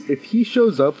 stones? If he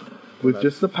shows up with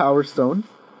just the Power Stone,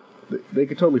 they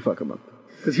could totally fuck him up.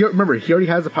 Because remember, he already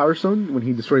has the Power Stone when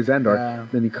he destroys Xandar. Yeah.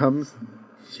 Then he comes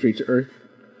straight to Earth.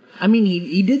 I mean,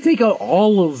 he did take out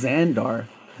all of Xandar.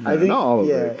 I think. Not all of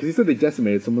yeah. it. Because he said they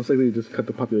decimated, so most likely they just cut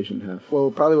the population in half.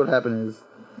 Well, probably what happened is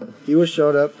he was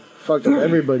showed up, fucked up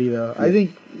everybody though. I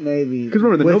think maybe 'Cause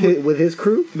remember, the with his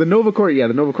crew. The Nova Corps,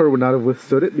 the Nova Corps would not have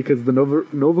withstood it because the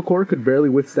Nova Corps could barely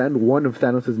withstand one of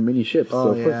Thanos' mini ships. So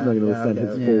of course he's not going to withstand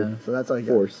his full. So that's how he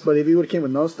force. got. But if he would have came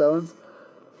with no stones,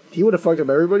 he would have fucked up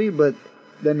everybody. But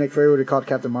then Nick Fury would have caught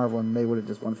Captain Marvel, and they would have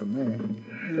just won from there.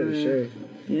 Pretty sure.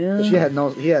 Yeah.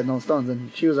 But he had no stones,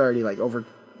 and she was already like over.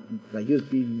 Like he was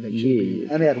beaten, like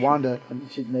Yeah. and they had Wanda, and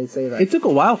they say that. It took a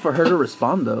while for her to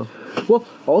respond, though. Well,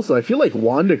 also, I feel like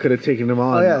Wanda could have taken him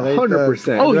on Oh, yeah,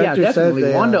 100%. Oh yeah, director said definitely.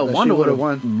 they, Wanda that she would have would've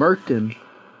won. murked him.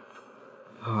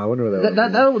 Oh, I wonder what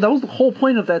That was the whole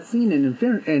point of that scene in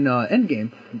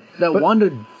Endgame. That Wanda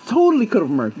totally could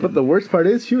have murked him. But the worst part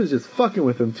is she was just fucking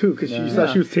with him too, because she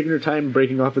thought she was taking her time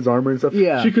breaking off his armor and stuff.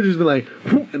 Yeah. She could have just been like,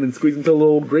 and then squeeze into a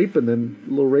little grape and then a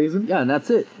little raisin. Yeah, and that's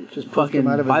it. Just fucking him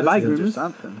out of bye-bye, existence or Grimace.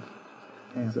 something.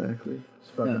 Yeah. Exactly.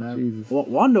 Just fucking out. Jesus. Well,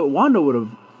 Wanda would have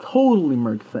totally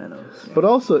murked Thanos. But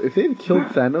also, if they had killed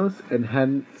Thanos and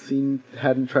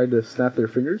hadn't tried to snap their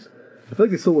fingers, I feel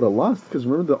like they still would have lost. Because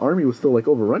remember, the army was still like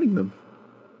overrunning them.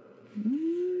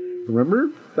 Remember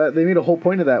that they made a whole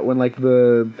point of that when like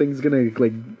the thing's gonna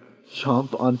like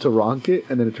chomp onto Rocket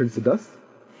and then it turns to dust.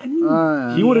 He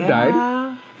would have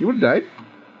died. He would have died.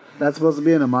 That's supposed to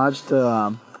be an homage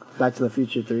to Back to the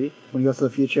Future 3 when he goes to the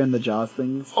future and the Jaws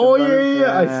things. Oh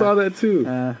yeah. I saw that too.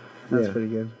 That's pretty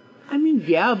good. I mean,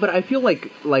 yeah, but I feel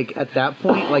like at that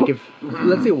point, like if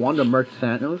let's say Wanda murked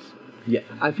Thanos, Yeah.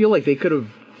 I feel like they could have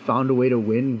found a way to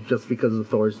win just because of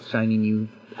Thor's shiny new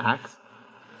axe.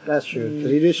 That's true.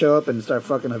 'Cause he did show up and start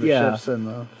fucking up the Yeah. ships and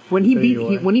the When he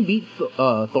Infinity beat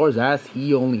War. Thor's ass,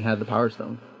 he only had the Power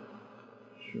Stone.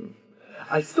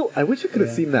 I wish I could have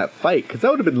seen that fight, because that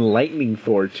would have been lightning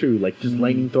Thor too, like just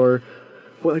lightning Thor.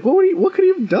 Well, like what could he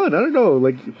have done? I don't know,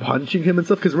 like punching him and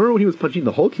stuff. Because remember when he was punching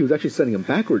the Hulk, he was actually sending him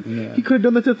backward. Yeah. He could have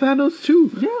done that to Thanos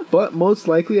too. Yeah. But most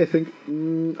likely, I think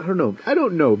I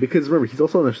don't know because remember he's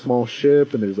also on a small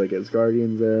ship and there's like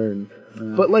Asgardians there, and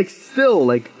but like still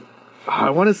like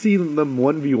I want to see them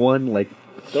 1v1 like.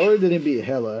 Thor didn't beat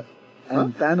Hela,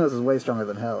 and Thanos is way stronger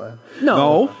than Hela.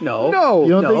 No. You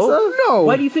don't think so? No.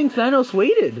 Why do you think Thanos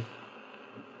waited?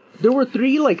 There were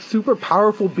 3 like super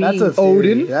powerful beings. That's a theory.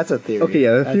 Odin? That's a theory. Okay,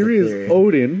 yeah. The That's theory a is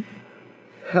Odin,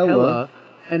 Hela, Hela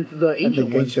and the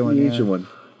ancient one. ancient one. the Yeah. ancient one.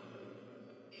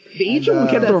 The ancient one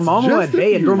kept that's Dormammu just at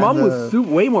bay, and a theory. Dormammu And, was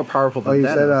way more powerful Oh, than you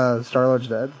Thanos. said Star-Lord's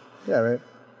dead? Yeah, right.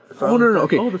 Oh no.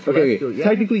 Okay. Oh, the Okay. Celestial, yeah.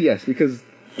 Technically, yes, because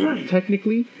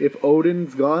technically, if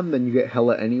Odin's gone, then you get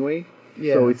Hela anyway.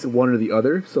 Yeah. So it's one or the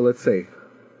other. So let's say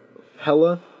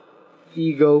Hela,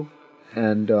 Ego,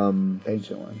 and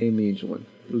Ancient one. the ancient one.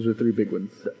 Those are 3 big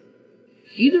ones.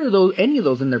 Either of those, any of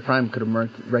those in their prime could have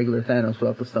murked regular Thanos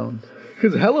without the stones.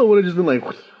 Because Hela would have just been like,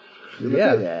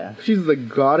 Yeah. she's the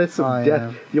goddess of Oh,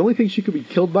 death. yeah. The only thing she could be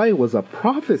killed by was a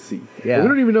prophecy. Yeah. And we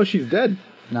don't even know she's dead.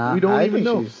 Nah, we don't I even think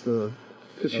know. she's still...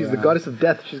 Because she's the around. goddess of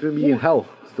death. She's going to be in hell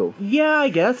still. Yeah, I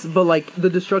guess, but like the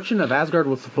destruction of Asgard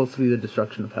was supposed to be the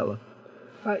destruction of Hela.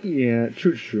 Yeah,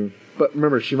 true. But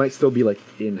remember, she might still be like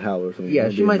in hell or something. Yeah,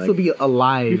 she might still be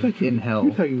alive You in hell.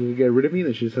 You thought you could get rid of me, and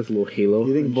then she just has a little halo.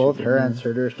 You think and both she's- her and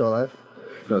Surtur are still alive?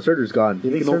 No, Surtur's gone. You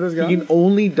think He can Surtur's He can gone?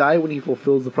 only die when he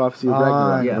fulfills the prophecy of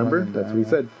Ragnarok. yeah, Remember? fucking That's what he damn.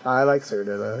 said. I like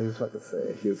Surtur though. He was fucking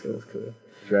sick. He was cool.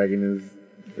 Dragging his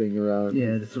thing around.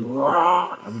 Yeah, just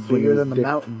Bigger than the dick.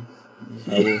 mountain.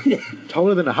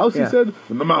 Taller than a house, Yeah. he said?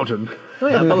 In the mountain. oh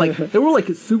yeah, but like there were like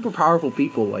super powerful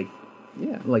people like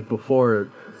Yeah. like before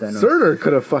Thanos. Surtur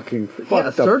could have fucking fucked Yeah,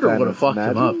 up Surtur Thanos. would have fucked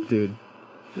him Imagine. up, dude.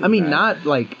 I mean, not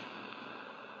like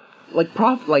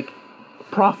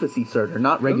prophecy Surtur,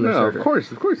 not regular No, Surtur. of course,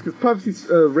 because prophecy,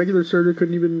 regular Surtur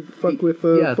couldn't even fuck with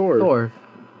yeah, Thor. Thor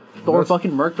That's-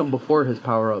 fucking murked him before his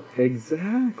power up.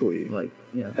 Exactly. Like,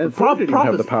 yeah. And But Thor didn't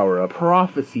have the power up.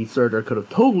 Prophecy Surtur could have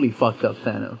totally fucked up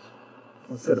Thanos.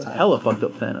 What's the Could have time? hella fucked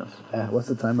up Thanos. What's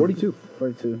the time? 42.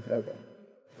 42. Okay.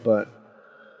 But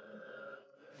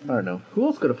I don't know. Who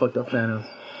else could have fucked up Thanos?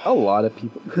 A lot of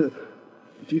people.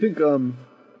 Do you think?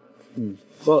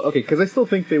 Well, okay, because I still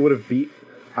think they would have beat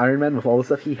Iron Man with all the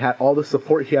stuff he had, all the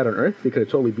support he had on Earth. They could have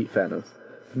totally beat Thanos.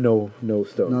 No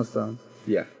stone. No stones.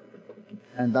 Yeah,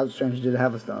 And Doctor Strange did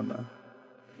have a stone though.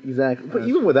 exactly. But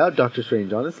even without Doctor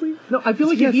Strange, honestly, No, I feel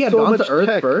like He if he has had so gone much to Earth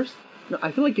tech. first. No,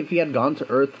 I feel like if he had gone to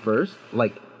Earth first,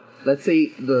 like, let's say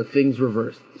the things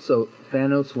reversed. So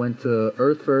Thanos went to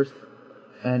Earth first,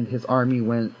 and his army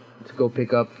went to go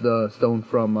pick up the stone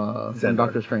from Xandar.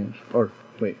 Doctor Strange. or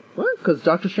wait, what? Because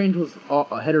Doctor Strange was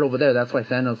headed over there. That's why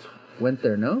Thanos went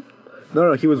there. No.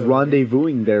 No, he was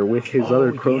rendezvousing there with his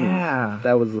other cronies. yeah.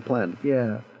 That was the plan.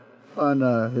 Yeah. On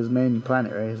his main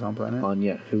planet, right? His home planet. On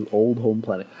his old home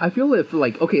planet. I feel if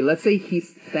okay, let's say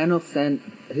Thanos sent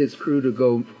his crew to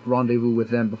go rendezvous with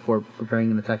them before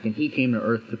preparing an attack, and he came to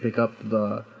Earth to pick up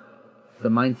the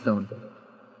Mind Stone.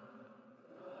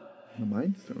 The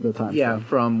Mind Stone. The time. Yeah,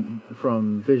 stone.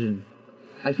 from Vision.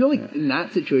 I feel like in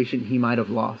that situation he might have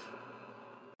lost.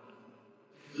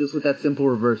 Just with that simple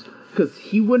reverse, because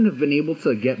he wouldn't have been able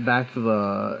to get back to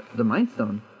the Mind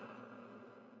Stone.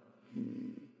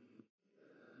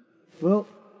 Well,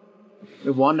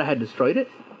 If Wanda had destroyed it,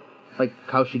 like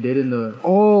how she did in the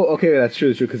okay, that's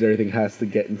true, because everything has to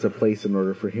get into place in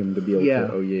order for him to be able Yeah.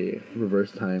 to,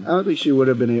 reverse time. I don't think she would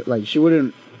have been like she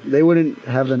wouldn't they wouldn't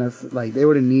have they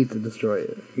wouldn't need to destroy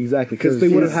it. Exactly, because they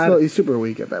would have had. He's super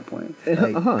weak at that point,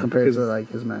 compared to like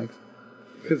his max.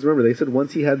 Because remember, they said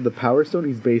once he had the Power Stone,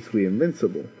 he's basically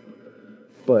invincible.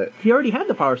 But He already had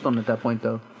the Power Stone at that point,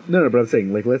 though. no, but I'm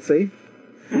saying, like, let's say.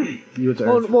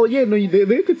 Well, yeah, no,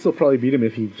 they could still probably beat him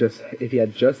if he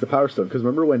had just the Power Stone. Because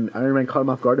remember when Iron Man caught him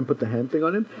off guard and put the hand thing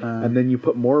on him, and then you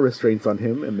put more restraints on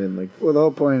him, and then like. Well, the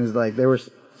whole point is like they were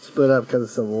split up because of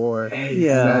Civil War.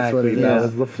 Yeah, that's what it is. That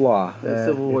was the flaw. The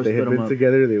Civil War If they split had them been up.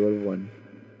 together, they would have won.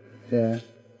 Yeah,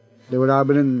 they would have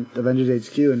been in Avengers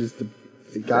HQ and just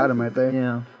got him right there.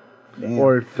 Yeah. Damn.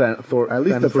 Or Thor. At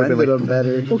least Thanos would've been defended like, him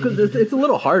better. Well, because it's a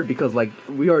little hard because, like,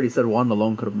 we already said Wanda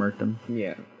alone could have murked him.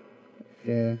 Yeah.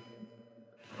 Yeah.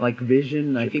 Like,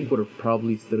 Vision, I think, would have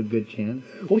probably stood a good chance.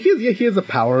 Well, he has the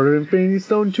power of Infinity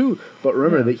Stone too. But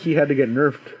remember that he had to get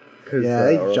nerfed. Yeah,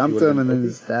 they jumped him and then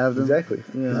stabbed him. Exactly.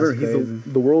 Yeah, Remember, that's he's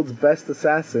the world's best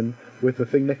assassin with a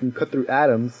thing that can cut through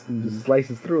atoms and just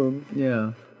slices through them.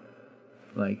 Yeah.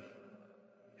 Like,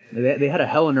 they had a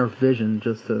hella nerf Vision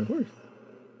just to... Of course.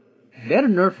 They had a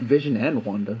nerf Vision and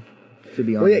Wanda, to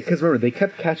be honest. Well, yeah, because remember, they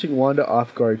kept catching Wanda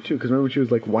off guard too. Because remember when she was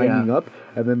like winding up,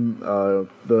 and then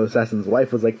the assassin's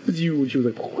wife was like, "Phew," and she was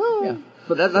like, "Whoa." Yeah.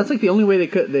 But that's like the only way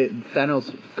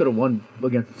Thanos could have won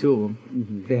against the two of them.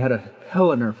 Mm-hmm. They had to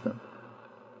hella nerf them.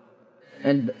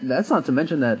 And that's not to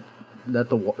mention that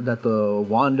the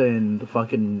Wanda in the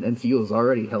fucking MCU is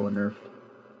already hella nerfed.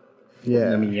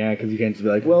 Yeah. I mean, yeah, because you can't just be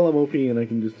like, well, I'm OP and I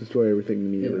can just destroy everything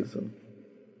immediately. Yeah. So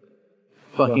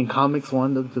Fucking comics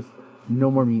Wanda, just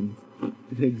no more mutants.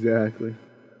 exactly.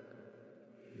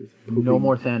 No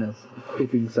more Thanos.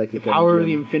 Pooping psychic. Power of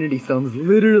energy. the Infinity Stones,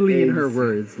 literally in her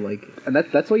words. Like, And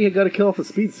that's why you got to kill off the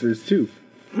speedsters too.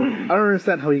 I don't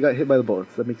understand how he got hit by the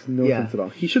bullets. That makes no sense at all.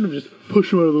 He shouldn't have just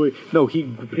pushed him out of the way. No, he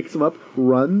picks him up,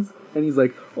 runs, and he's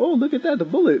like, "Oh, look at that! The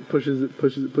bullet pushes it.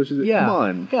 yeah, Come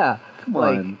on, yeah, come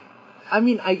like, on." I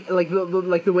mean, I like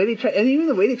the way they try, and even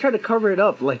the way they try to cover it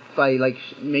up, like by like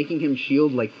making him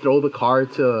shield, like throw the car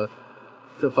to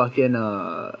fucking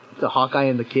to Hawkeye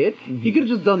and the kid. He could have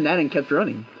just done that and kept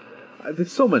running.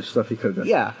 There's so much stuff he could have done.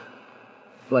 Yeah,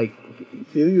 like Do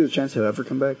you think there's a chance he'll ever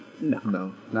come back?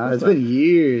 No. No, it's been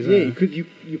years. Yeah, huh?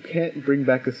 you can't bring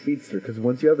back a speedster because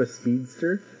once you have a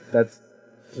speedster, it's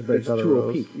too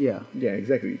OP. yeah, Yeah,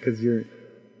 exactly. Because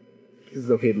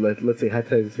okay, let's say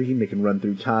hypothetically speaking, they can run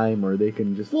through time, or they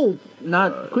can just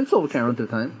not Quicksilver can't run through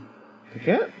time. they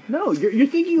can't. No, you're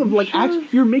thinking of like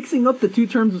you're mixing up the two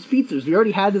terms of speedsters. We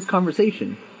already had this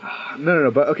conversation. No.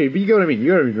 But okay, but you get what I mean. You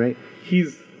get what I mean, right?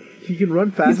 He can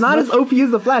run fast. He's not enough. as OP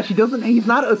as the Flash. He's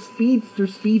not a speedster.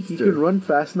 He can run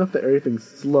fast enough that everything's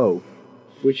slow,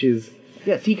 which is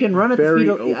Yes, he can run at the Very speed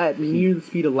of, OP. at near the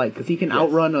speed of light because he can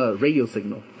outrun a radio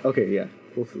signal. okay. Yeah,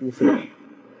 we'll see. That.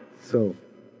 So,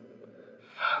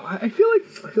 I feel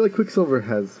like Quicksilver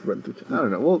has run through. I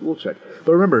don't know. We'll check.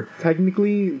 But remember,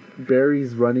 technically, Barry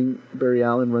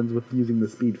Allen runs with using the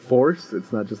Speed Force.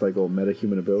 It's not just like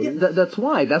meta-human ability. Yeah, that's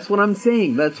why. That's what I'm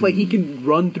saying. That's why he can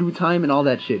run through time and all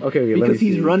that shit. Okay, let because me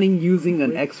he's see. running using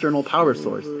an external power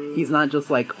source. He's not just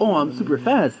like, oh, I'm super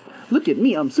fast. Look at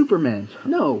me, I'm Superman.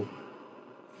 No,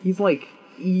 he's like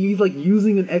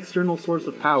using an external source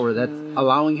of power that's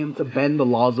allowing him to bend the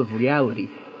laws of reality.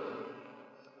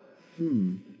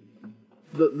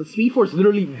 The Speed Force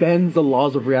literally bends the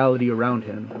laws of reality around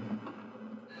him.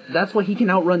 That's why he can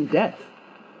outrun death.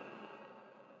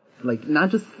 Like, not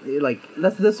just, like,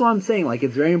 that's what I'm saying, like,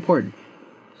 it's very important.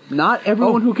 Not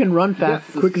everyone who can run fast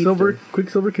is a speedster.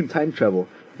 Quicksilver can time travel.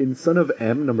 In Son of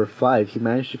M, number 5, he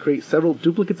managed to create several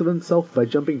duplicates of himself by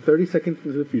jumping 30 seconds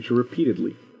into the future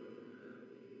repeatedly.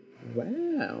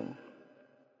 Wow.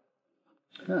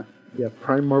 Huh. Yeah,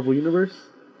 Prime Marvel Universe.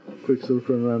 Quicksilver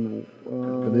can run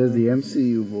But there's the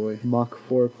MCU, boy. Mach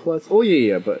 4 plus. Oh,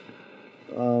 yeah, but...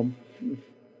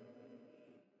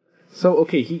 So,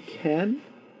 okay, he can...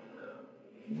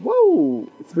 Whoa!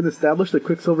 It's been established that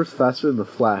Quicksilver's faster than the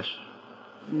Flash.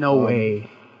 No way.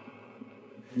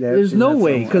 Yeah, I've There's seen no that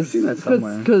way, somewhere. I've seen that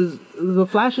somewhere. because the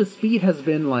Flash's speed has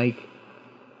been like.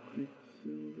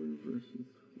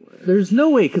 There's no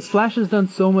way, because Flash has done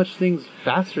so much things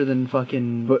faster than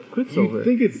fucking Quicksilver. You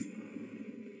think it's...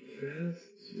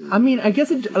 I mean, I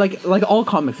guess it like all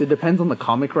comics, it depends on the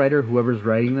comic writer, whoever's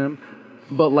writing them.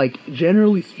 But like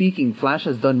generally speaking, Flash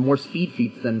has done more speed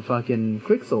feats than fucking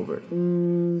Quicksilver.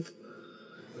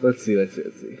 Let's see.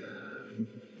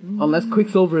 Unless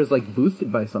Quicksilver is like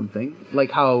boosted by something,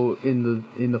 like how in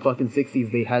the fucking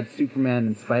 60s they had Superman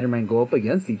and Spider-Man go up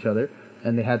against each other,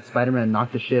 and they had Spider-Man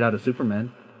knock the shit out of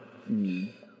Superman.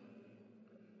 When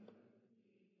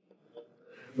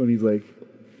he's like,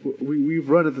 we've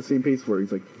run at the same pace for it.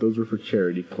 He's like, those were for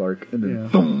charity, Clark. And then, Yeah.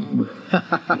 boom.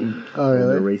 Oh, They're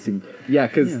really? racing. Yeah,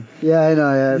 because Yeah, I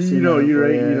know. Yeah, I've seen that you're before,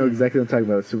 right. yeah. You know exactly what I'm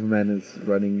talking about. Superman is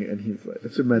running, and he's like,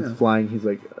 Superman's flying. He's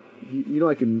like, you know,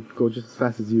 I can go just as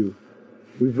fast as you.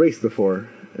 We've raced before.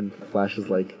 And Flash is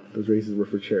like, those races were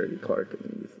for charity, Clark. And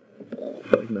then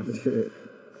he's like, nothing.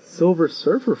 Silver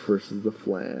Surfer versus the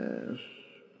Flash.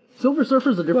 Silver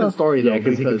Surfer's a different story, though. Yeah,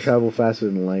 because he can travel faster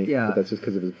than light. Yeah. But that's just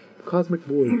because of his cosmic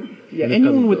board. Yeah, And his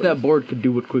anyone cosmic with board. that board could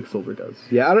do what Quicksilver does.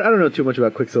 Yeah, I don't know too much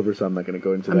about Quicksilver, so I'm not going to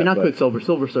go into that. I mean, not but Quicksilver,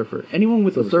 Silver Surfer. Anyone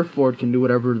with a surfboard can do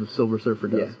whatever the Silver Surfer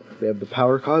Yeah, does. they have the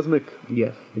power cosmic.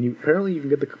 Yes. And apparently you can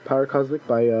get the power cosmic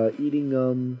by eating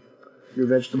Your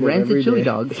vegetable Rancid every chili day.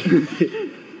 dogs.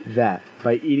 that.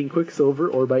 By eating Quicksilver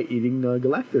or by eating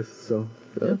Galactus. So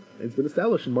it's been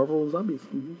established in Marvel Zombies.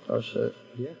 Mm-hmm. Oh shit.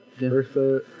 Yeah. Yeah.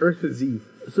 Earth Z.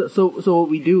 So what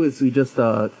we do is we just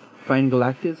find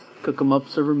Galactus, cook him up,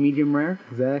 serve him medium rare.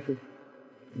 Exactly.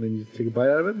 And then you just take a bite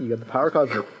out of it, and you got the power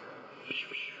cosmic.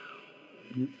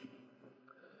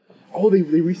 Oh, they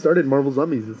restarted Marvel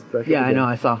Zombies. It's back Yeah, up I again. know,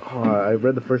 I saw. I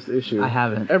read the first issue. I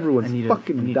haven't. Everyone's I need to-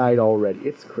 fucking I need- died already.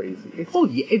 It's crazy. It's Oh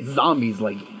yeah, it's zombies.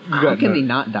 Like, how got can none. they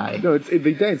not die? no,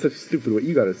 they die in such a stupid way.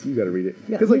 You gotta read it.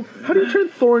 Because like, how do you turn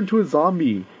Thor into a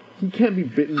zombie? He can't be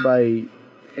bitten by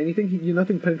anything.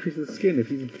 Nothing penetrates his skin if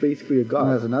he's basically a god.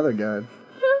 There's another guy.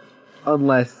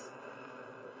 Unless,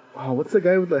 what's the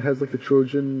guy that has like the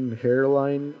Trojan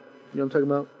hairline? You know what I'm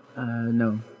talking about?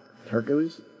 No.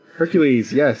 Hercules.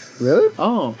 Hercules. Yes. Really?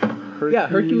 Oh. Yeah,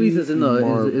 Hercules is in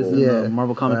the is in Yeah. the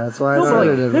Marvel comics. That's why I No, but, started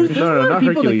like, it. there's a lot of not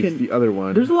people Hercules. that can. The other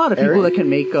one. There's a lot of people that can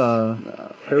make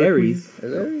Hercules.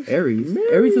 Ares. Ares.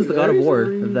 Ares is the god of Ares, war.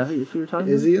 Ares. Is that who you're talking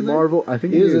Is about? he in there? Marvel. I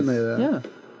think He he is is in there. Yeah.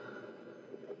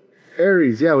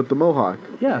 Ares. Yeah, with the mohawk.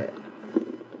 Yeah.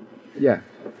 Yeah.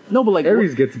 No, but like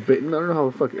Ares gets bitten. I don't know how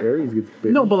the fuck Ares gets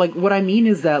bitten. No, but like what I mean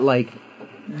is that like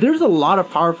there's a lot of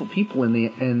powerful people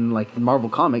in like Marvel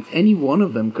comics. Any one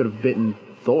of them could have bitten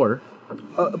Thor.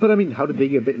 But I mean, how did they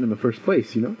get bitten in the first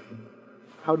place? You know,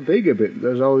 how did they get bitten?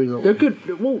 There's always There could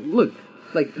look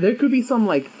like there could be some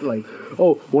like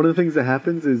Oh, one of the things that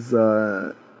happens is,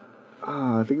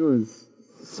 I think it was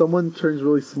someone turns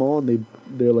really small and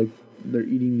they're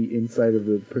eating the inside of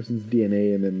the person's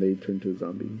DNA and then they turn to a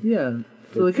zombie. yeah.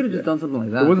 So they could have just done something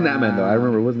like that. It wasn't Ant-Man though. I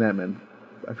remember it wasn't Ant-Man.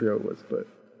 I forgot what it was, but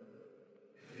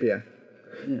yeah.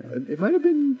 Yeah. It might have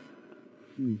been.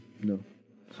 No,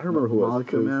 I don't remember who it was.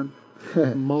 Molecule It was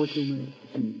Man. Molecule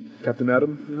Man. Captain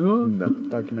Atom. No.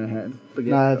 Dr. Manhattan. But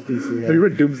Nah, that's DC. Have you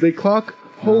read Doomsday Clock?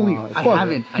 Holy I fuck!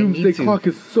 haven't. I need Doomsday to. Clock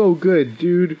is so good,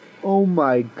 dude. Oh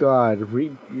my god!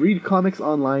 Read comics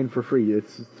online for free.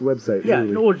 It's a website. Yeah,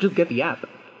 literally. no, or just get the app.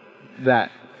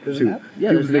 That There's too. an app?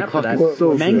 Yeah, there's an Doomsday app for Clock that. is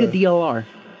so Manga good. DLR.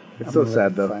 It's so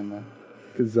sad though, Find that.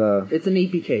 because It's an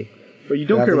APK. but you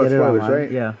don't You have care to about get it spoilers, online.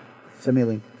 right? Yeah. Send me a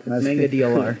link. Manga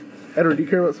DLR. Edward, do you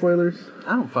care about spoilers?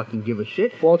 I don't fucking give a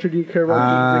shit. Walter, do you care about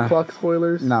Doomsday Clock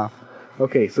spoilers? No.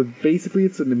 Okay, so basically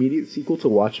it's an immediate sequel to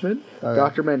Watchmen. Okay.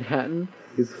 Dr. Manhattan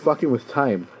is fucking with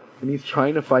time, and he's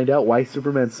trying to find out why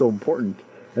Superman's so important.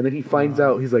 And then he finds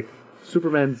out, he's like,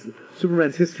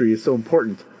 Superman's history is so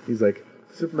important. He's like,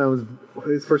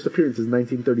 his first appearance is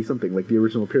 1930 something, like the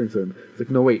original appearance of him. It's like,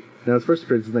 no wait, now his first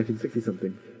appearance is 1960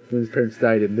 something. And his parents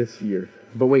died in this year.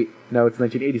 But wait, now it's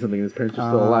 1980 something and his parents are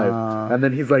still alive. And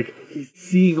then he's like, he's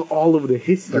seeing all of the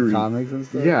history. The comics and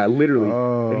stuff? Yeah, literally.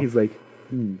 Oh. And he's like,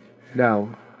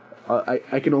 now,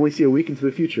 I can only see a week into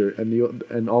the future,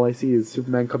 and all I see is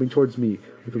Superman coming towards me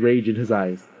with rage in his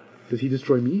eyes. Does he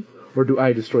destroy me, or do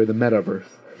I destroy the metaverse?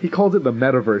 He calls it the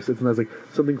metaverse. It's like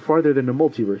something farther than a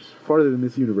multiverse, farther than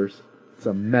this universe. It's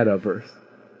a metaverse.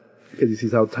 Because he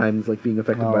sees how time is like being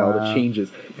affected by all the wow.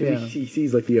 changes. Yeah. He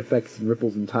sees like the effects and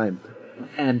ripples in time.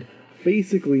 And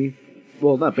basically,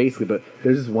 well, not basically, but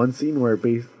there's this one scene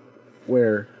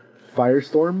where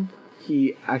Firestorm,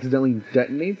 he accidentally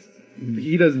detonates.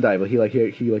 He doesn't die, but he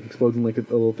explodes in like a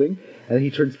little thing, and then he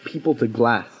turns people to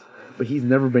glass. But he's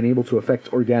never been able to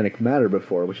affect organic matter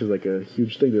before, which is like a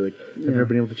huge thing. They're like, I've never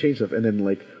been able to change stuff. And then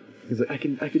like, he's like, I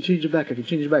can change it back. I can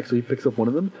change it back. So he picks up one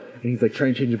of them, and he's like, try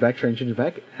and change it back.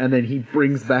 And then he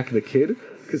brings back the kid,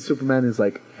 because Superman is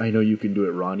like, I know you can do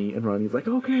it, Ronnie. And Ronnie's like,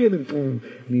 okay. And then boom,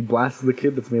 and he blasts the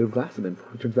kid that's made of glass, and then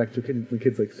he turns back to a kid, and the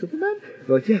kid's like, Superman?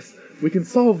 They're like, yes, we can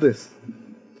solve this.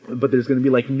 But there's going to be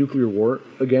like nuclear war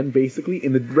again, basically,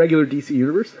 in the regular DC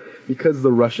universe, because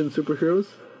the Russian superheroes,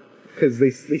 because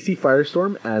they see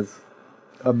Firestorm as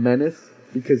a menace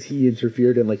because he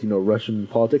interfered in Russian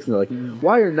politics, and they're like,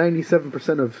 why are 97%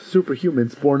 of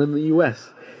superhumans born in the U.S.?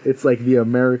 It's like the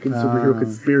American superhero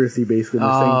conspiracy, basically. They're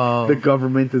saying the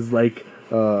government is like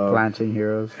Planting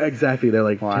heroes. Exactly, they're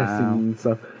like Wow. testing and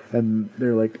stuff, and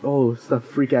they're like, oh,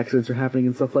 freak accidents are happening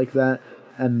and stuff like that.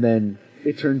 And then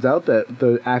it turns out that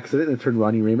the accident that turned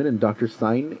Ronnie Raymond and Dr.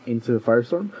 Stein into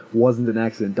Firestorm wasn't an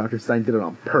accident. Dr. Stein did it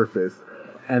on purpose.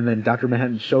 And then Dr.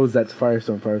 Manhattan shows that to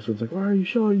Firestorm. Firestorm's like, why are you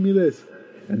showing me this?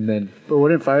 And then... But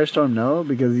wouldn't Firestorm know?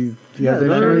 Because he Yeah, has the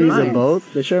they share memories of minds.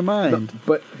 both. They share mind.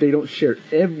 But they don't share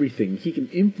everything. He can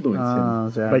influence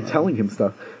him so by telling him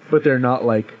stuff. But they're not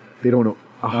like... They don't know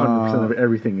 100% of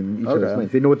everything in each other's Okay.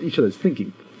 minds. They know what each other's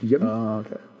thinking. You get me?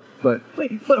 Okay. But...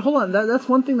 Wait, but hold on. That's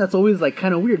one thing that's always like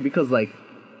kind of weird because like,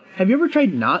 have you ever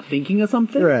tried not thinking of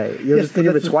something? Right. You'll Yes, just think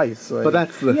but of it that's- twice. Like, But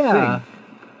that's the Yeah. thing.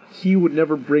 He would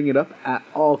never bring it up at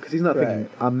all because he's not thinking, Right.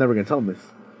 I'm never going to tell him this.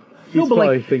 He's No, but,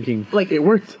 probably like- thinking, like- it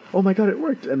worked. Oh my god, it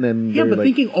worked. And then Yeah, they're but like,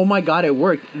 thinking, oh my god, it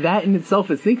worked. That in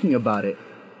itself is thinking about it.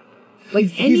 Like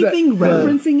he's anything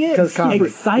referencing it, 'cause comics. 'Cause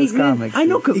excitement. comics. I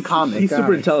know because comics. he's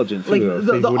super intelligent too. Like though, so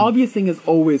the he wouldn't- obvious thing is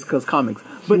always because comics.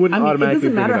 But I wouldn't mean, it automatically doesn't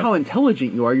bring matter it up. how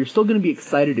intelligent you are. You're still going to be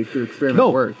excited if your experiment No,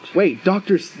 worked. wait,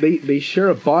 they share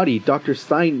a body. Dr.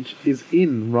 Stein is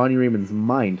in Ronnie Raymond's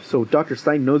mind. So Dr.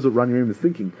 Stein knows what Ronnie Raymond is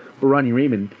thinking. But Ronnie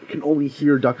Raymond can only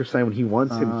hear Dr. Stein when he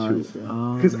wants him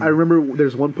to. Because I remember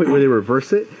there's one point where they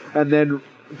reverse it, and then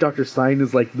Dr. Stein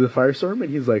is like the Firestorm, and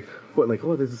he's like, what, like,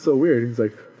 oh, this is so weird. And he's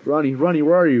like, Ronnie,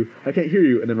 where are you? I can't hear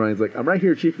you. And then Ronnie's like, I'm right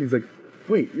here, Chief. And he's like,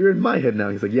 wait, you're in my head now.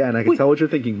 He's like, yeah, and I can Wait. tell what you're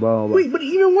thinking, blah, blah, blah. Wait, but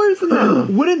even worse than that,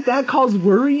 wouldn't that cause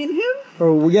worry in him?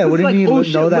 Or yeah, It's wouldn't like, you oh know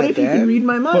shit, that what if he can then? read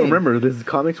my mind? But remember, this is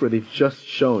comics where they've just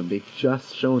shown. Did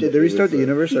that they it restart was, the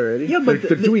universe already? Yeah, They're, but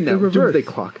they're doing that. the reverse. Doomsday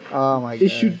Clock. Oh my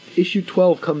god. Issue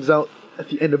 12 comes out at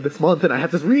the end of this month, and I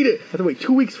have to read it. I have to wait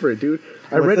 2 weeks for it, dude.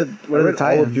 I What read are it. the- what are I the read all of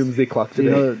tie-ins? Doomsday Clock Do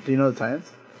today. you know the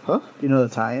tie-ins? Huh? Do you know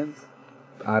the tie-ins?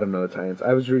 I don't know the times.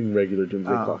 I was reading regular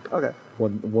Doomsday Oh, Clock. okay.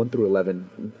 1 through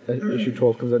 11. Issue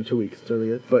 12 comes out in 2 weeks. It's really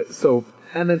good. But so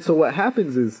what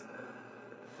happens is,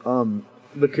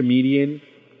 the comedian,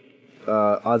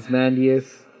 Ozymandias,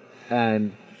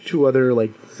 and 2 other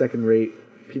like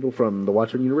second-rate people from the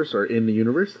Watchmen universe are in the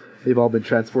universe. They've all been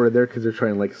transported there because they're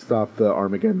trying to like stop the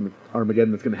Armageddon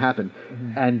that's going to happen.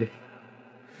 And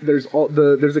there's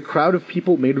a crowd of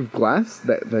people made of glass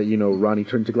that Ronnie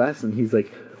turned to glass, and he's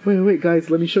like, wait guys,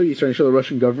 let me show you. He's trying to show the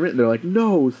Russian government, and they're like,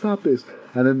 no, stop this.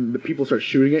 And then the people start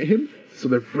shooting at him, so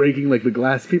they're breaking like the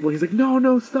glass people. He's like,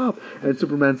 no, stop. And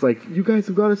Superman's like, you guys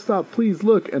have got to stop, please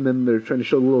look. And then they're trying to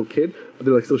show the little kid, but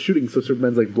they're like still shooting, so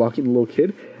Superman's like blocking the little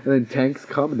kid. And then tanks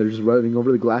come, and they're just running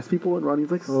over the glass people, and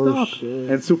Ronnie's like, stop. Oh, shit.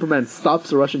 And Superman stops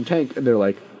the Russian tank, and they're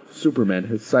like, Superman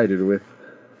has sided with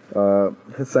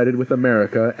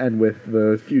America and with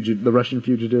the Russian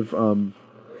fugitive,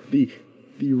 the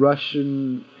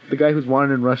guy who's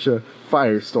wanted in Russia,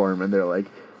 Firestorm, and they're like,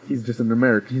 he's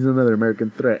another American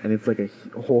threat, and it's like a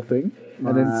whole thing,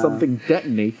 and then something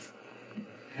detonates,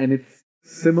 and it's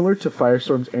similar to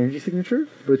Firestorm's energy signature,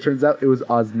 but it turns out it was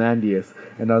Ozymandias,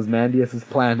 and Ozymandias'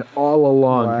 plan all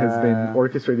along has been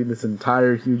orchestrating this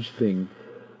entire huge thing,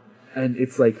 and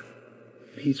it's like,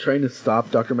 he's trying to stop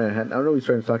Dr. Manhattan. I don't know what he's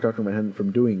trying to stop Dr. Manhattan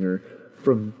from doing, or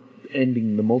from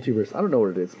ending the multiverse. I don't know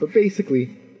what it is, but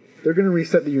basically, they're going to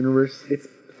reset the universe. It's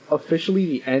officially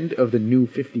the end of the New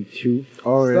 52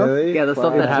 Oh, stuff. really? Yeah, the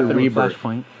stuff It's that a happened with rebirth.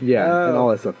 Flashpoint. Yeah, and all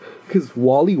that stuff. Because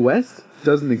Wally West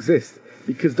doesn't exist,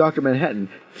 because Dr. Manhattan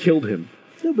killed him.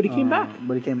 No, but he came back.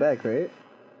 But he came back, right?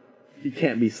 He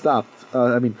can't be stopped.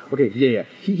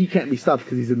 He can't be stopped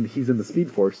because he's in the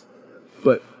Speed Force.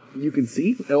 But you can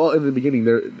see, well, in the beginning,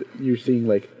 you're seeing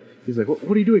like, he's like, what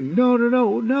are you doing?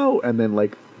 No. And then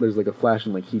like, there's like a flash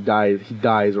and like he dies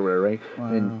or whatever, right?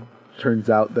 Wow. And turns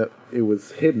out that it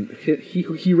was hidden. He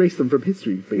erased them from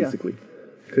history, basically.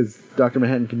 Because Dr.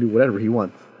 Manhattan can do whatever he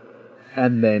wants.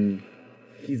 And then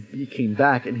he came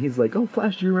back and he's like, oh,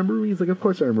 Flash, do you remember me? He's like, of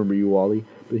course I remember you, Wally.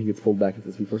 But he gets pulled back into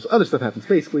the Speed Force. Other stuff happens,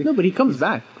 basically. No, but he comes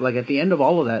back. Like at the end of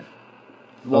all of that,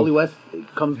 Wally West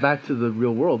comes back to the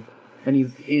real world, and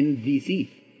he's in DC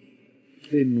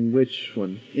In which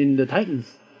one? in the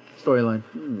Titans storyline.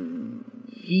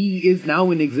 He is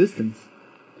now in existence.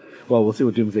 Well, we'll see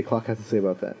what Doomsday Clock has to say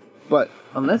about that. But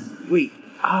Unless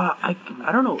I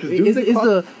don't know. 'Cause Is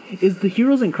Doomsday is the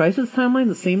Heroes in Crisis timeline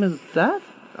the same as that?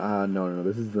 no,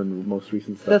 this is the most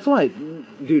recent stuff. That's why,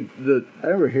 dude. The I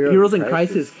remember Heroes in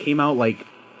Crisis came out like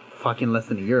fucking less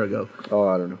than a year ago. Oh,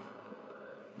 I don't know.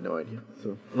 No idea.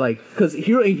 So Like, because in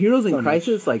Heroes in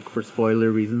Crisis, like for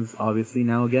spoiler reasons, obviously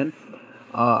now again,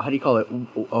 how do you call it?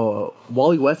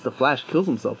 Wally West, the Flash, kills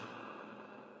himself.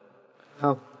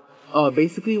 how?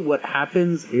 Basically, what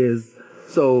happens is,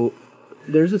 so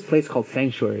there's this place called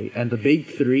Sanctuary, and the big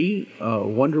three,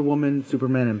 Wonder Woman,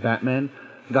 Superman, and Batman,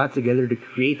 got together to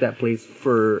create that place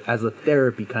as a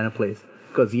therapy kind of place.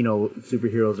 Because,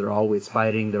 superheroes are always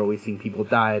fighting, they're always seeing people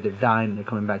die, they're dying, they're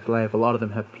coming back to life. A lot of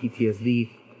them have PTSD.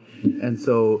 And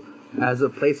so, as a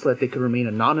place that they could remain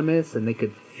anonymous and they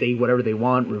could say whatever they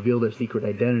want, reveal their secret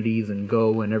identities and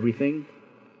go and everything,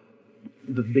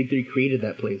 the Big Three created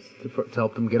that place to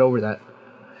help them get over that.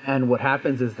 And what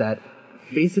happens is that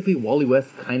basically Wally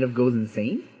West kind of goes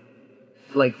insane.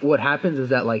 Like, what happens is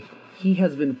that, like, he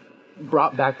has been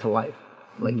brought back to life.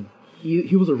 Like,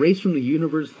 he was erased from the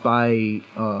universe by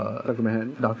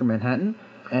Dr. Manhattan,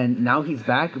 and now he's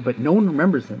back, but no one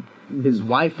remembers him. His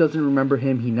wife doesn't remember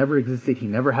him. He never existed. He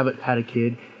never had a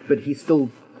kid, but he's still,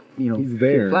 he's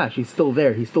there. Flash. He's still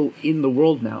there. He's still in the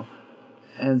world now.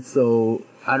 And so,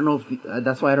 I don't know if,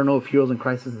 that's why I don't know if Heroes in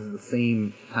Crisis is the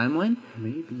same timeline.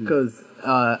 Maybe. Because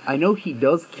I know he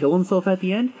does kill himself at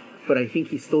the end, but I think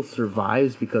he still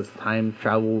survives because time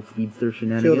travel speedster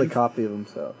shenanigans. Killed a copy of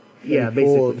himself. Yeah, He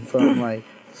pulled basically. from like,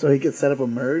 so he could set up a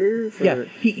murder. Yeah,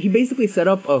 he basically set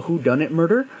up a whodunit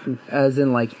murder, as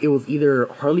in like it was either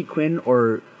Harley Quinn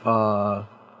or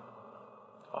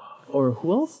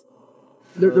who else?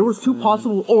 There was two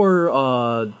possible,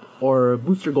 or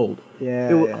Booster Gold.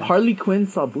 Yeah. Harley Quinn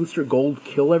saw Booster Gold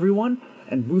kill everyone,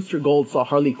 and Booster Gold saw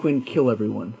Harley Quinn kill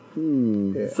everyone.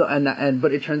 Yeah. So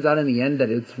but it turns out in the end that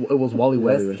it was Wally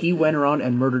West. He went around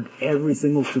and murdered every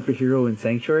single superhero in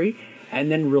Sanctuary, and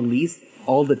then released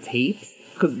all the tapes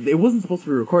because it wasn't supposed to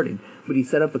be recording. But he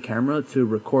set up a camera to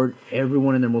record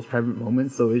everyone in their most private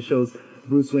moments. So it shows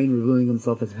Bruce Wayne revealing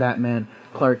himself as Batman,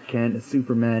 Clark Kent as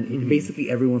Superman, basically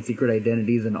everyone's secret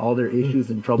identities and all their issues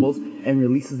and troubles, and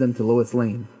releases them to Lois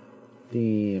Lane.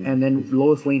 Damn. And then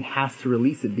Lois Lane has to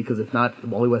release it because if not,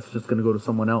 Wally West is just going to go to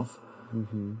someone else.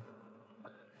 And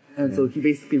so he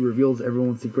basically reveals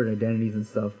everyone's secret identities and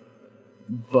stuff.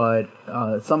 But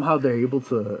somehow they're able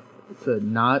to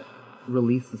not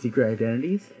release the secret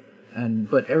identities,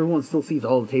 but everyone still sees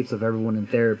all the tapes of everyone in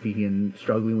therapy and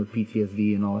struggling with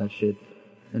PTSD and all that shit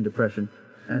and depression.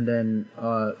 And then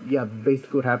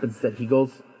basically what happens is that he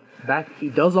goes back, he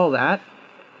does all that,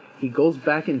 he goes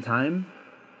back in time,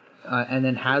 and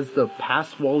then has the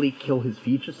past Wally kill his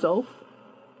future self,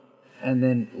 and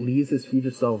then leaves his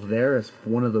future self there as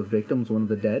one of the victims, one of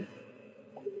the dead.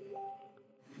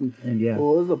 And yeah.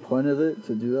 What was the point of it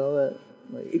to do all that?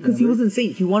 Because he was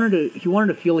insane. He wanted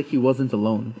to feel like he wasn't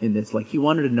alone in this. Like he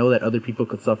wanted to know that other people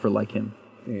could suffer like him.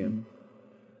 Damn.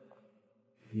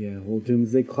 Yeah, well,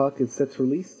 Doomsday Clock is set to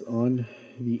release on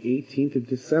the 18th of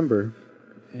December.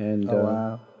 And,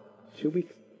 wow. 2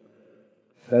 weeks.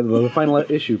 That's the final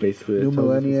issue, basically. New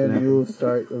millennia, new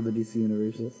start of the DC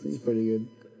universe. It's pretty good.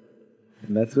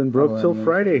 And that's been Broke Till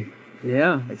Friday.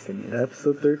 Yeah.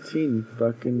 Episode 13.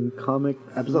 Fucking comic.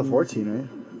 Episode 14, right?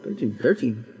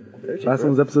 13. Last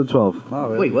one was episode 12. Oh,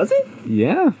 really? Wait, was it?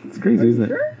 Yeah, it's crazy, isn't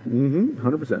Sure? it?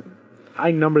 100%.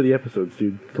 I number the episodes,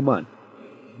 dude. Come on.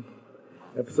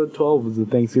 Episode 12 was the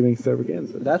Thanksgiving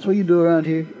extravaganza. That's what you do around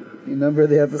here. You number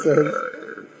the episodes.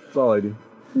 That's all I do.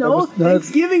 No,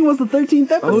 Thanksgiving was the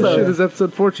 13th episode. Oh shit, it's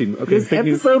episode 14. Okay, It's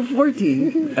episode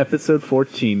 14. Episode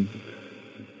 14.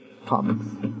 Comics.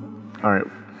 Alright.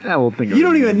 Yeah, we'll think of You it.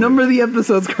 don't even number the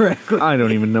episodes correctly. I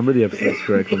don't even number the episodes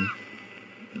correctly.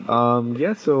 So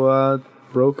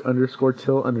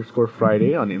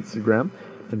broke_till_Friday on Instagram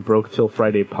and Broke Till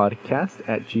Friday podcast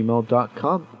at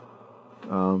gmail.com.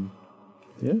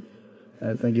 Yeah.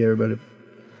 Thank you, everybody.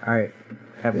 All right.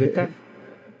 Have a good time.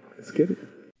 Let's get it.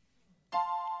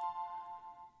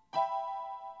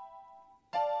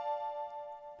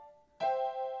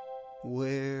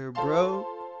 We're broke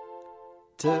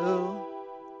till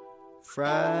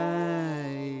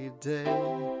Friday.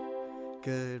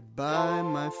 Goodbye,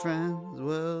 my friends.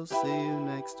 We'll see you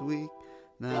next week.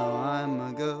 Now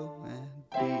I'ma go and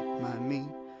beat my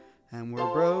meat. And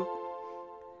we're broke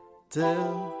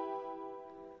till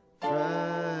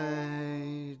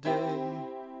Friday.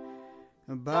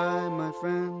 Goodbye, my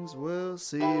friends. We'll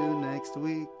see you next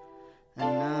week.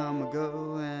 And now I'ma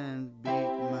go and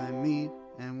beat my meat.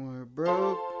 And we're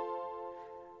broke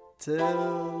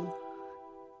till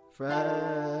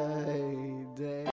Friday.